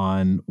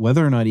on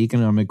whether or not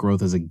economic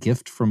growth is a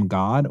gift from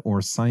God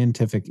or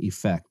scientific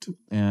effect,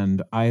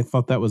 and I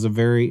thought that was a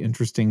very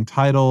interesting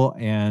title.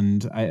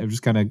 And I'm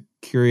just kind of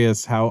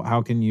curious,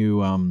 how can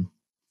you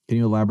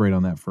elaborate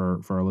on that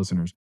for our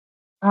listeners?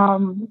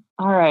 All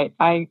right,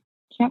 I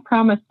can't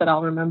promise that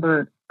I'll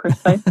remember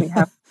precisely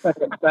how to put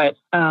it, but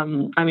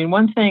I mean,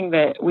 one thing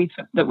that we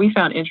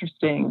found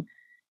interesting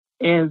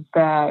is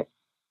that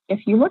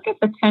if you look at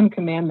the 10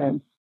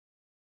 Commandments,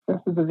 this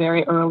is a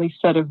very early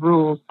set of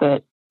rules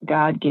that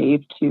God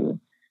gave to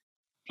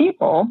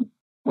people.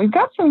 We've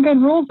got some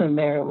good rules in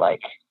there,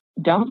 like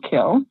don't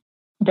kill,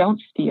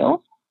 don't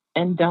steal,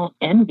 and don't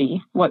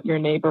envy what your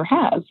neighbor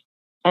has.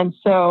 And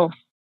so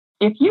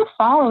if you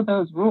follow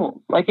those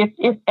rules, like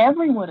if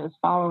everyone is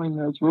following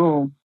those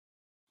rules,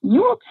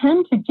 you will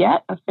tend to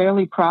get a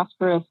fairly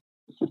prosperous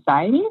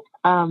society.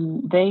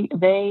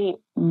 They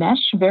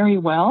mesh very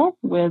well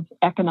with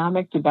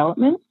economic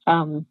development.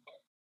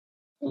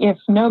 If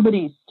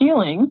nobody's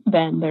stealing,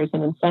 then there's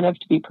an incentive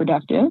to be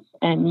productive,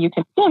 and you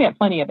can still get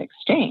plenty of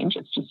exchange.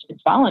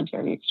 It's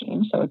voluntary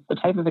exchange, so it's the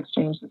type of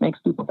exchange that makes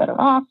people better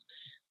off.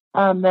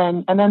 And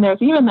then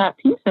there's even that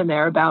piece in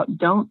there about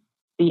don't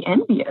be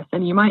envious,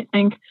 and you might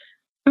think,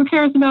 who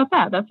cares about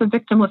that? That's a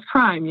victimless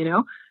crime,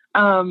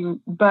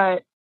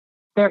 But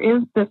there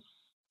is this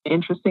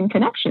interesting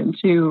connection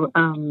to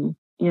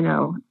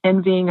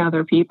envying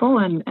other people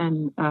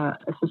and a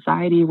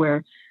society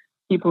where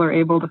people are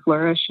able to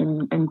flourish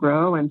and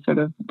grow and sort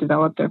of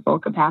develop their full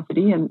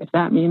capacity. And if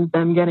that means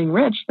them getting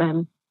rich,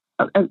 then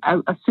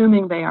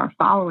assuming they are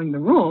following the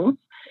rules,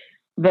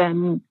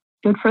 then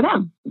good for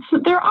them. So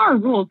there are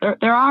rules.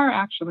 There are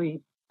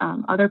actually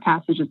other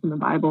passages in the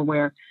Bible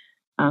where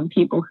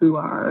people who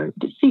are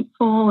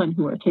deceitful and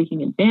who are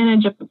taking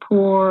advantage of the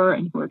poor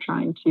and who are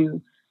trying to,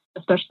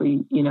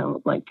 especially,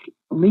 like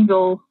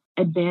legal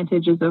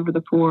advantages over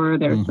the poor.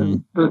 There's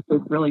some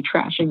verses really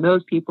trashing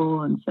those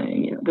people and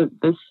saying,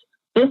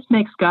 this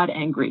makes God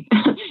angry.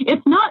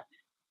 It's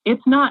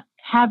not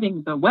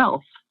having the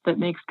wealth that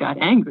makes God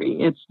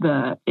angry. It's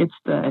the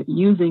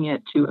using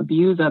it to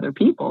abuse other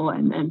people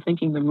and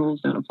thinking the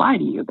rules don't apply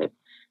to you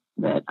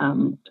that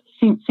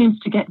seems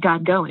to get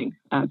God going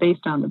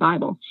based on the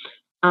Bible.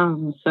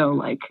 So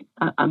like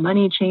a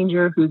money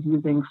changer who's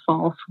using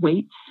false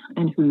weights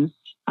and who's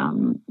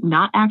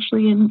not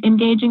actually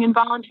engaging in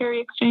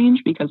voluntary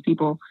exchange because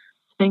people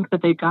think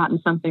that they've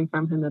gotten something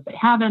from him that they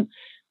haven't.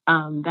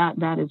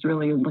 That is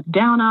really looked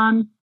down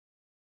on.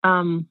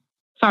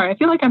 Sorry, I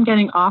feel like I'm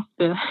getting off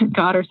the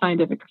God or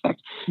scientific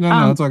effect.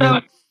 No, it's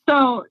okay.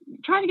 So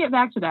trying to get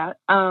back to that.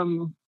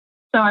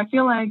 So I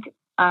feel like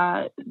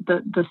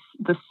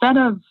the set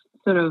of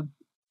sort of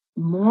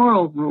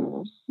moral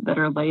rules that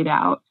are laid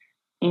out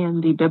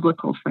in the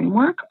biblical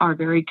framework are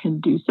very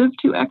conducive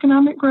to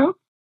economic growth.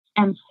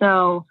 And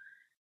so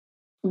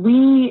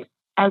we,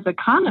 as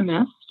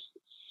economists,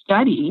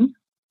 study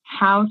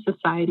how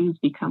societies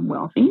become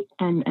wealthy,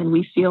 and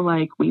we feel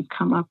like we've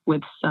come up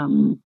with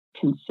some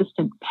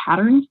consistent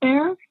patterns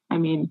there. I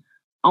mean,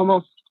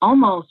 almost,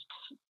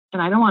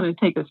 and I don't want to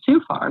take this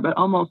too far, but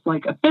almost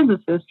like a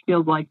physicist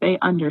feels like they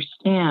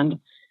understand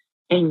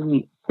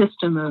a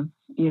system of,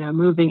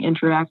 moving,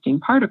 interacting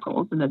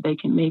particles, and that they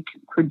can make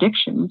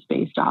predictions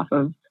based off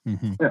of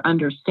their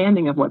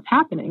understanding of what's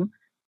happening.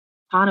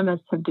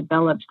 Economists have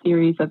developed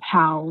theories of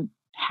how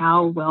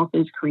wealth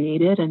is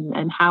created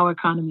and how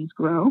economies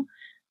grow.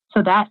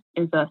 So that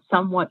is a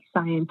somewhat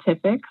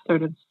scientific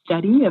sort of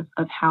study of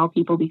how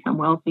people become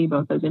wealthy,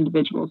 both as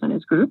individuals and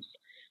as groups.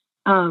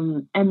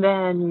 And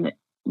then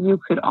you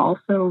could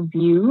also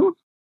view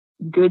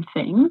good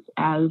things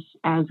as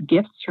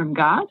gifts from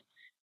God.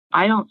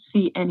 I don't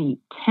see any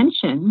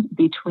tension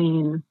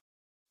between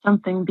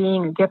something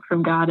being a gift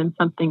from God and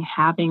something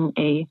having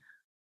a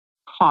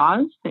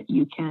cause that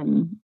you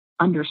can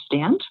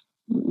understand,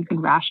 you can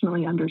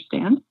rationally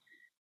understand.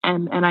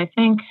 And I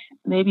think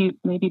maybe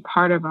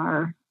part of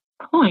our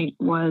point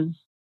was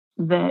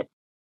that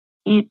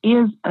it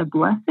is a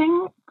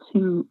blessing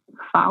to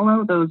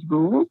follow those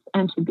rules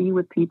and to be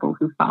with people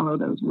who follow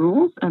those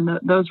rules. And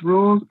those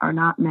rules are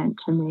not meant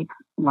to make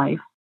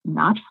life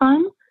not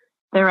fun.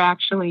 They're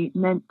actually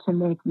meant to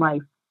make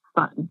life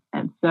fun.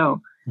 And so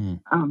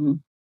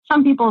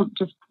some people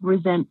just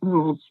resent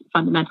rules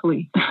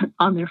fundamentally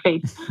on their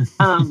face.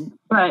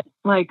 But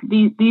like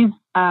these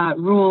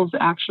rules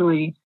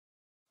actually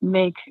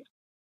make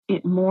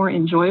it more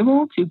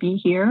enjoyable to be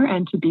here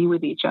and to be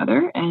with each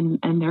other. And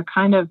they're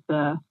kind of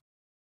the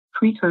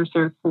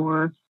precursor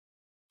for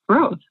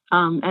growth.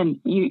 And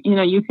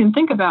you can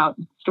think about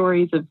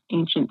stories of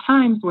ancient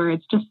times where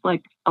it's just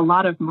like a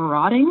lot of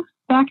marauding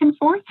back and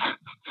forth.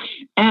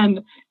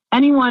 And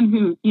anyone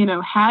who,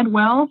 had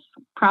wealth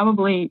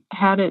probably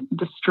had it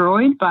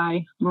destroyed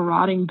by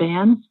marauding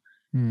bands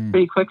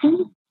pretty quickly.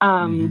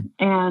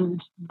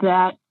 And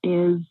that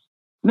is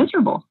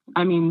miserable.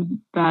 I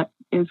mean, that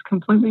is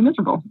completely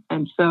miserable.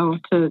 And so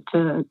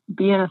to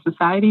be in a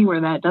society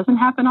where that doesn't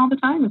happen all the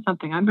time is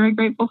something I'm very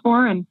grateful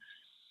for. And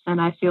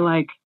I feel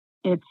like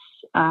it's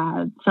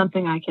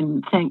something I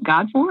can thank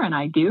God for, and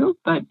I do,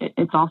 but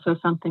it's also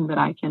something that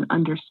I can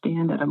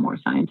understand at a more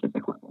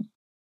scientific level.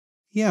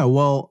 Yeah,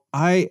 well,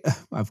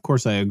 of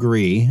course I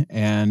agree.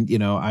 And,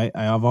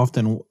 I've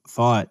often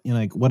thought,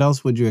 like, what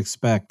else would you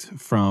expect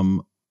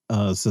from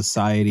a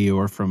society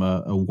or from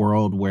a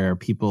world where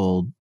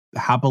people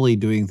happily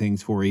doing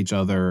things for each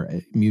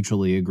other,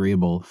 mutually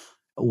agreeable?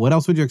 What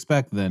else would you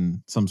expect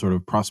than some sort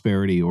of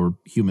prosperity or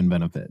human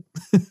benefit,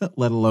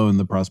 let alone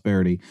the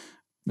prosperity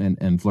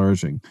and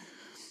flourishing?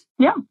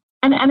 Yeah.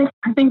 And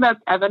I think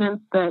that's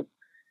evidence that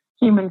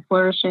human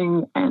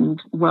flourishing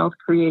and wealth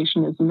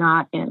creation is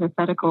not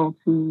antithetical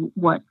to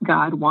what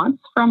God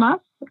wants from us.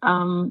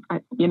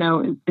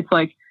 It's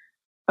like,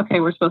 okay,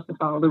 we're supposed to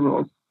follow the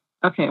rules.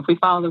 Okay, if we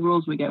follow the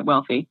rules, we get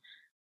wealthy.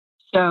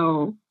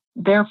 So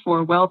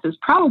therefore, wealth is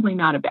probably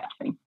not a bad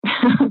thing.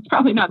 It's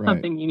probably not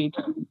something you need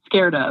to be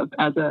scared of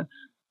as a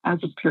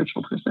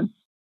spiritual person.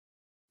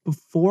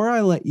 Before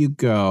I let you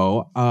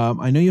go,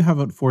 I know you have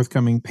a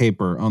forthcoming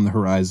paper on the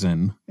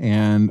horizon,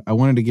 and I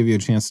wanted to give you a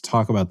chance to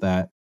talk about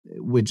that,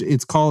 which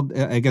it's called,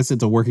 I guess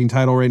it's a working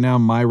title right now,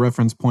 My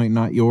Reference Point,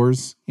 Not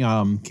Yours.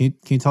 Can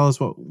you tell us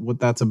what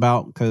that's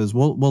about? Because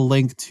we'll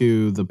link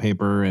to the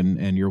paper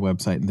and your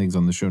website and things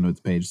on the show notes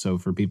page. So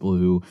for people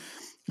who,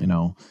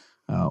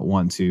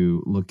 want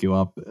to look you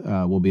up,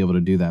 we'll be able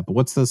to do that. But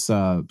what's this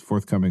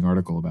forthcoming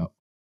article about?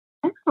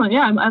 Excellent.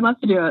 Yeah, I'd love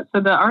to do it.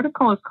 So the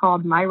article is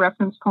called My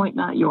Reference Point,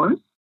 Not Yours.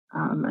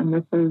 And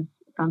this is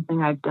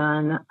something I've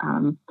done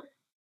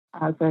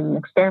as an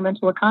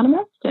experimental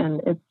economist,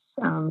 and it's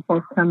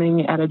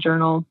forthcoming at a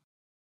journal.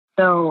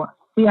 So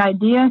the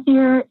idea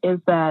here is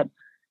that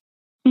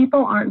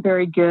people aren't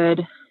very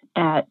good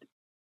at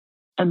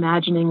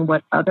imagining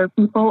what other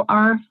people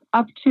are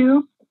up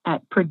to,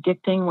 at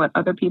predicting what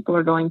other people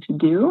are going to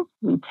do.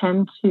 We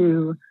tend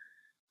to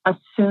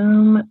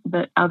assume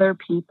that other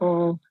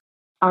people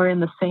are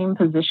in the same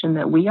position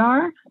that we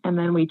are, and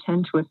then we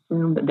tend to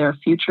assume that their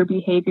future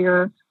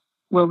behavior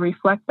will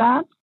reflect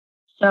that.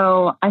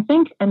 So I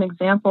think an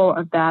example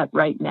of that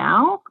right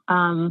now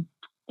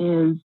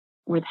is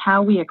with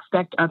how we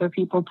expect other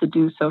people to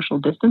do social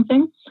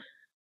distancing.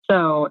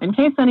 So in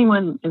case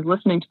anyone is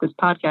listening to this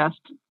podcast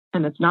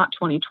and it's not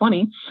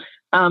 2020,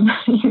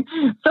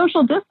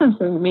 Social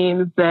distancing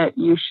means that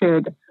you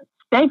should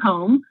stay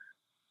home,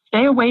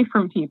 stay away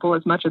from people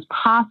as much as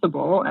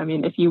possible. I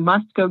mean, if you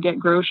must go get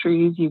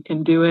groceries, you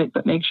can do it,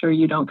 but make sure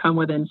you don't come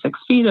within 6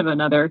 feet of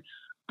another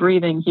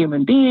breathing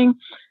human being.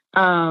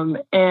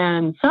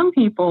 And some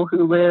people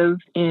who live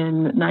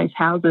in nice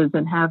houses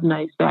and have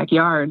nice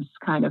backyards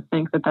kind of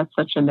think that that's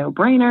such a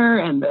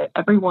no-brainer and that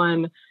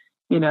everyone,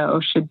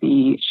 should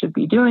be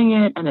doing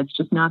it, and it's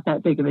just not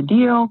that big of a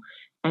deal.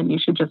 And you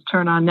should just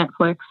turn on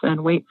Netflix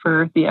and wait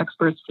for the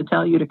experts to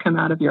tell you to come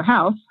out of your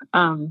house.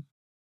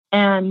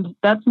 And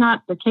that's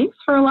not the case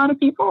for a lot of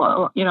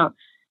people.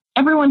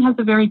 Everyone has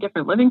a very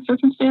different living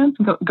circumstance.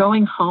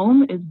 Going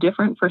home is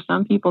different for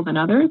some people than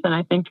others. And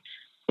I think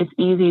it's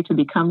easy to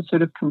become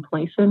sort of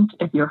complacent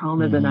if your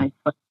home is a nice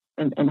place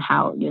and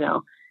how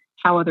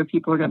other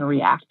people are going to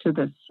react to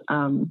this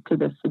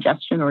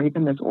suggestion or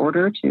even this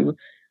order to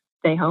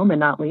stay home and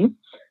not leave.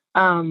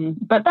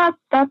 But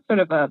that's sort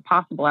of a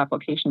possible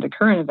application to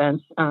current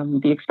events.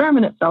 The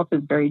experiment itself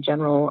is very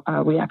general.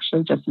 We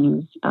actually just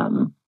use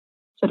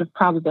sort of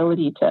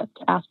probability to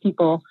ask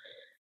people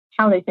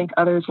how they think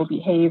others will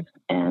behave.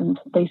 And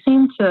they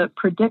seem to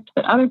predict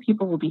that other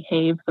people will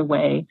behave the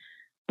way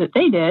that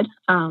they did.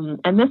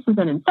 And this is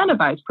an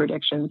incentivized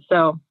prediction.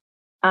 So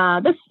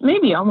this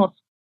maybe almost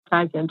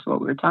ties into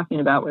what we were talking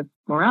about with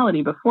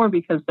morality before,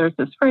 because there's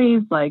this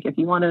phrase like, if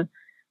you want to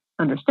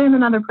understand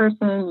another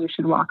person, you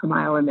should walk a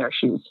mile in their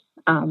shoes.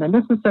 And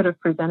this is sort of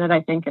presented,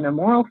 I think, in a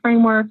moral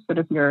framework, sort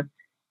of your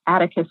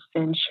Atticus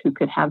Finch who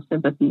could have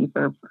sympathy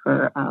for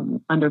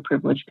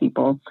underprivileged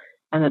people,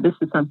 and that this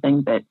is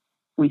something that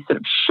we sort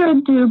of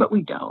should do, but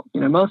we don't.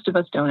 Most of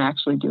us don't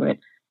actually do it,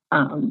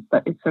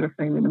 but it's sort of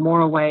framed in a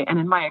moral way. And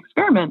in my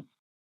experiment,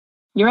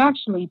 you're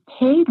actually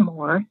paid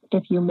more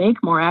if you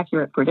make more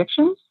accurate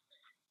predictions,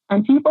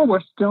 and people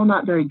were still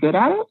not very good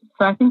at it.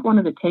 So I think one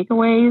of the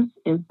takeaways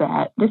is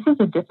that this is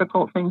a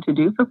difficult thing to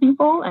do for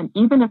people, and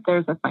even if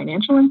there's a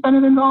financial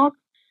incentive involved,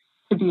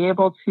 to be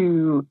able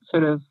to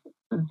sort of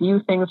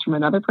view things from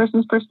another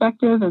person's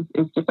perspective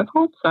is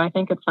difficult. So I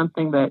think it's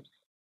something that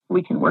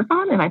we can work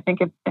on. And I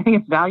think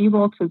it's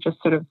valuable to just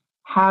sort of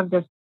have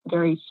this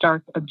very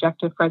stark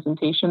objective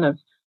presentation of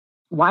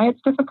why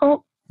it's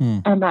difficult.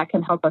 And that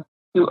can help us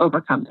to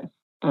overcome this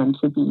and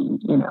to be,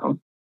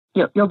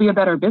 you'll be a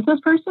better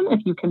business person if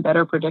you can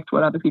better predict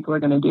what other people are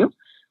going to do,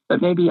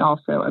 but maybe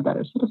also a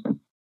better citizen.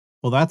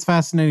 Well, that's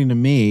fascinating to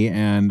me.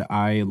 And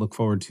I look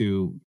forward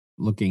to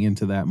looking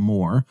into that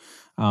more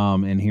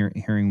and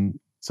hearing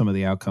some of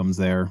the outcomes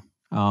there.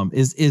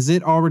 Is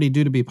it already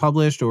due to be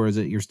published, or is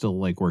it you're still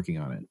working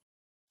on it?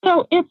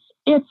 So it's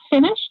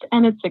finished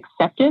and it's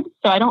accepted.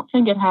 So I don't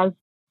think it has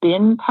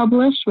been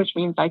published, which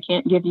means I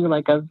can't give you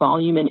a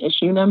volume and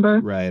issue number.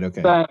 Right.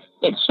 Okay. But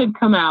it should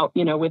come out,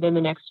 within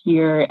the next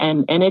year,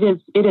 and it is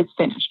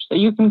finished. So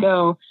you can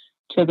go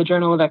to the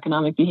Journal of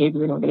Economic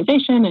Behavior and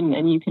Organization,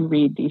 and you can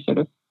read the sort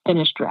of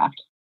finished draft.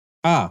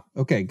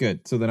 Okay,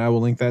 good. So then I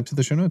will link that to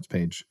the show notes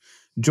page.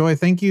 Joy,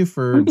 thank you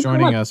for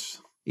joining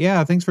us.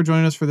 Yeah, thanks for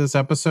joining us for this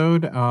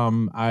episode.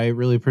 I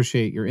really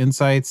appreciate your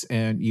insights,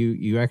 and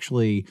you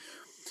actually,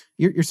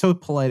 you're so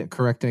polite at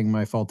correcting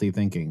my faulty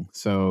thinking.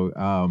 So,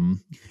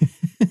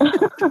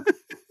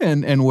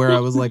 and where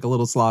I was a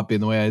little sloppy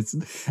in the way I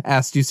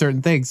asked you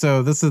certain things.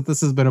 So this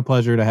has been a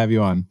pleasure to have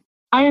you on.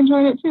 I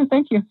enjoyed it too.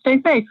 Thank you.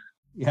 Stay safe.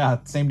 Yeah,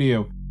 same to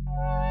you.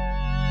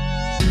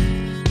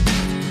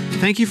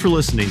 Thank you for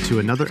listening to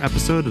another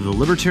episode of the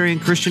Libertarian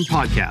Christian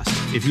Podcast.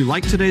 If you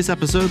liked today's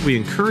episode, we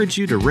encourage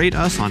you to rate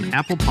us on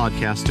Apple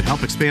Podcasts to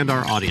help expand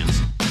our audience.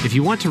 If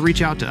you want to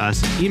reach out to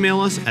us, email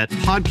us at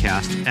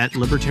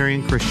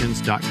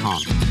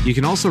podcast@libertarianchristians.com. You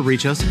can also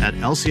reach us at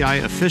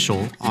LCI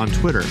Official on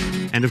Twitter.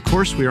 And of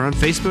course, we are on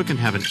Facebook and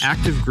have an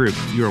active group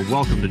you are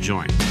welcome to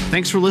join.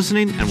 Thanks for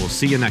listening, and we'll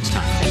see you next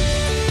time.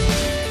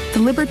 The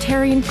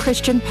Libertarian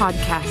Christian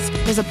Podcast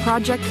is a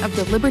project of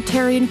the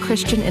Libertarian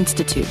Christian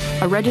Institute,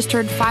 a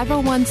registered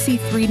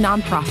 501c3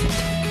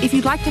 nonprofit. If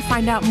you'd like to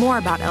find out more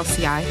about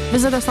LCI,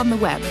 visit us on the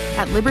web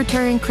at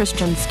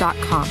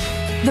libertarianchristians.com.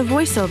 The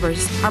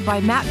voiceovers are by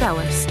Matt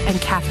Bellis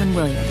and Catherine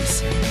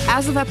Williams.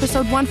 As of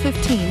episode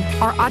 115,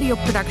 our audio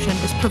production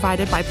is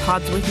provided by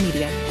Podsworth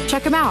Media.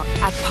 Check them out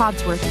at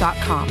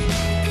podsworth.com.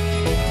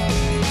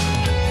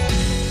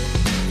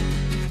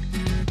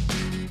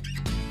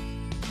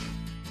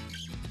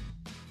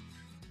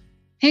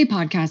 Hey,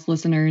 podcast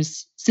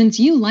listeners. Since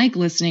you like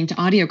listening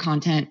to audio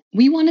content,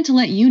 we wanted to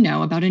let you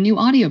know about a new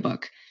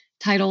audiobook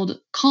titled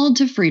Called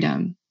to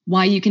Freedom: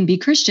 Why You Can Be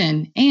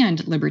Christian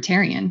and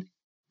Libertarian.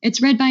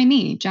 It's read by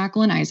me,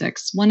 Jacqueline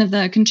Isaacs, one of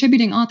the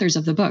contributing authors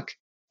of the book,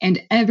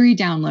 and every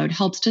download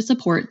helps to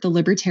support the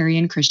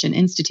Libertarian Christian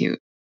Institute.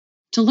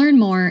 To learn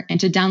more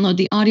and to download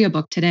the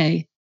audiobook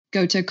today,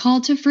 go to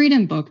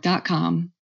calltofreedombook.com.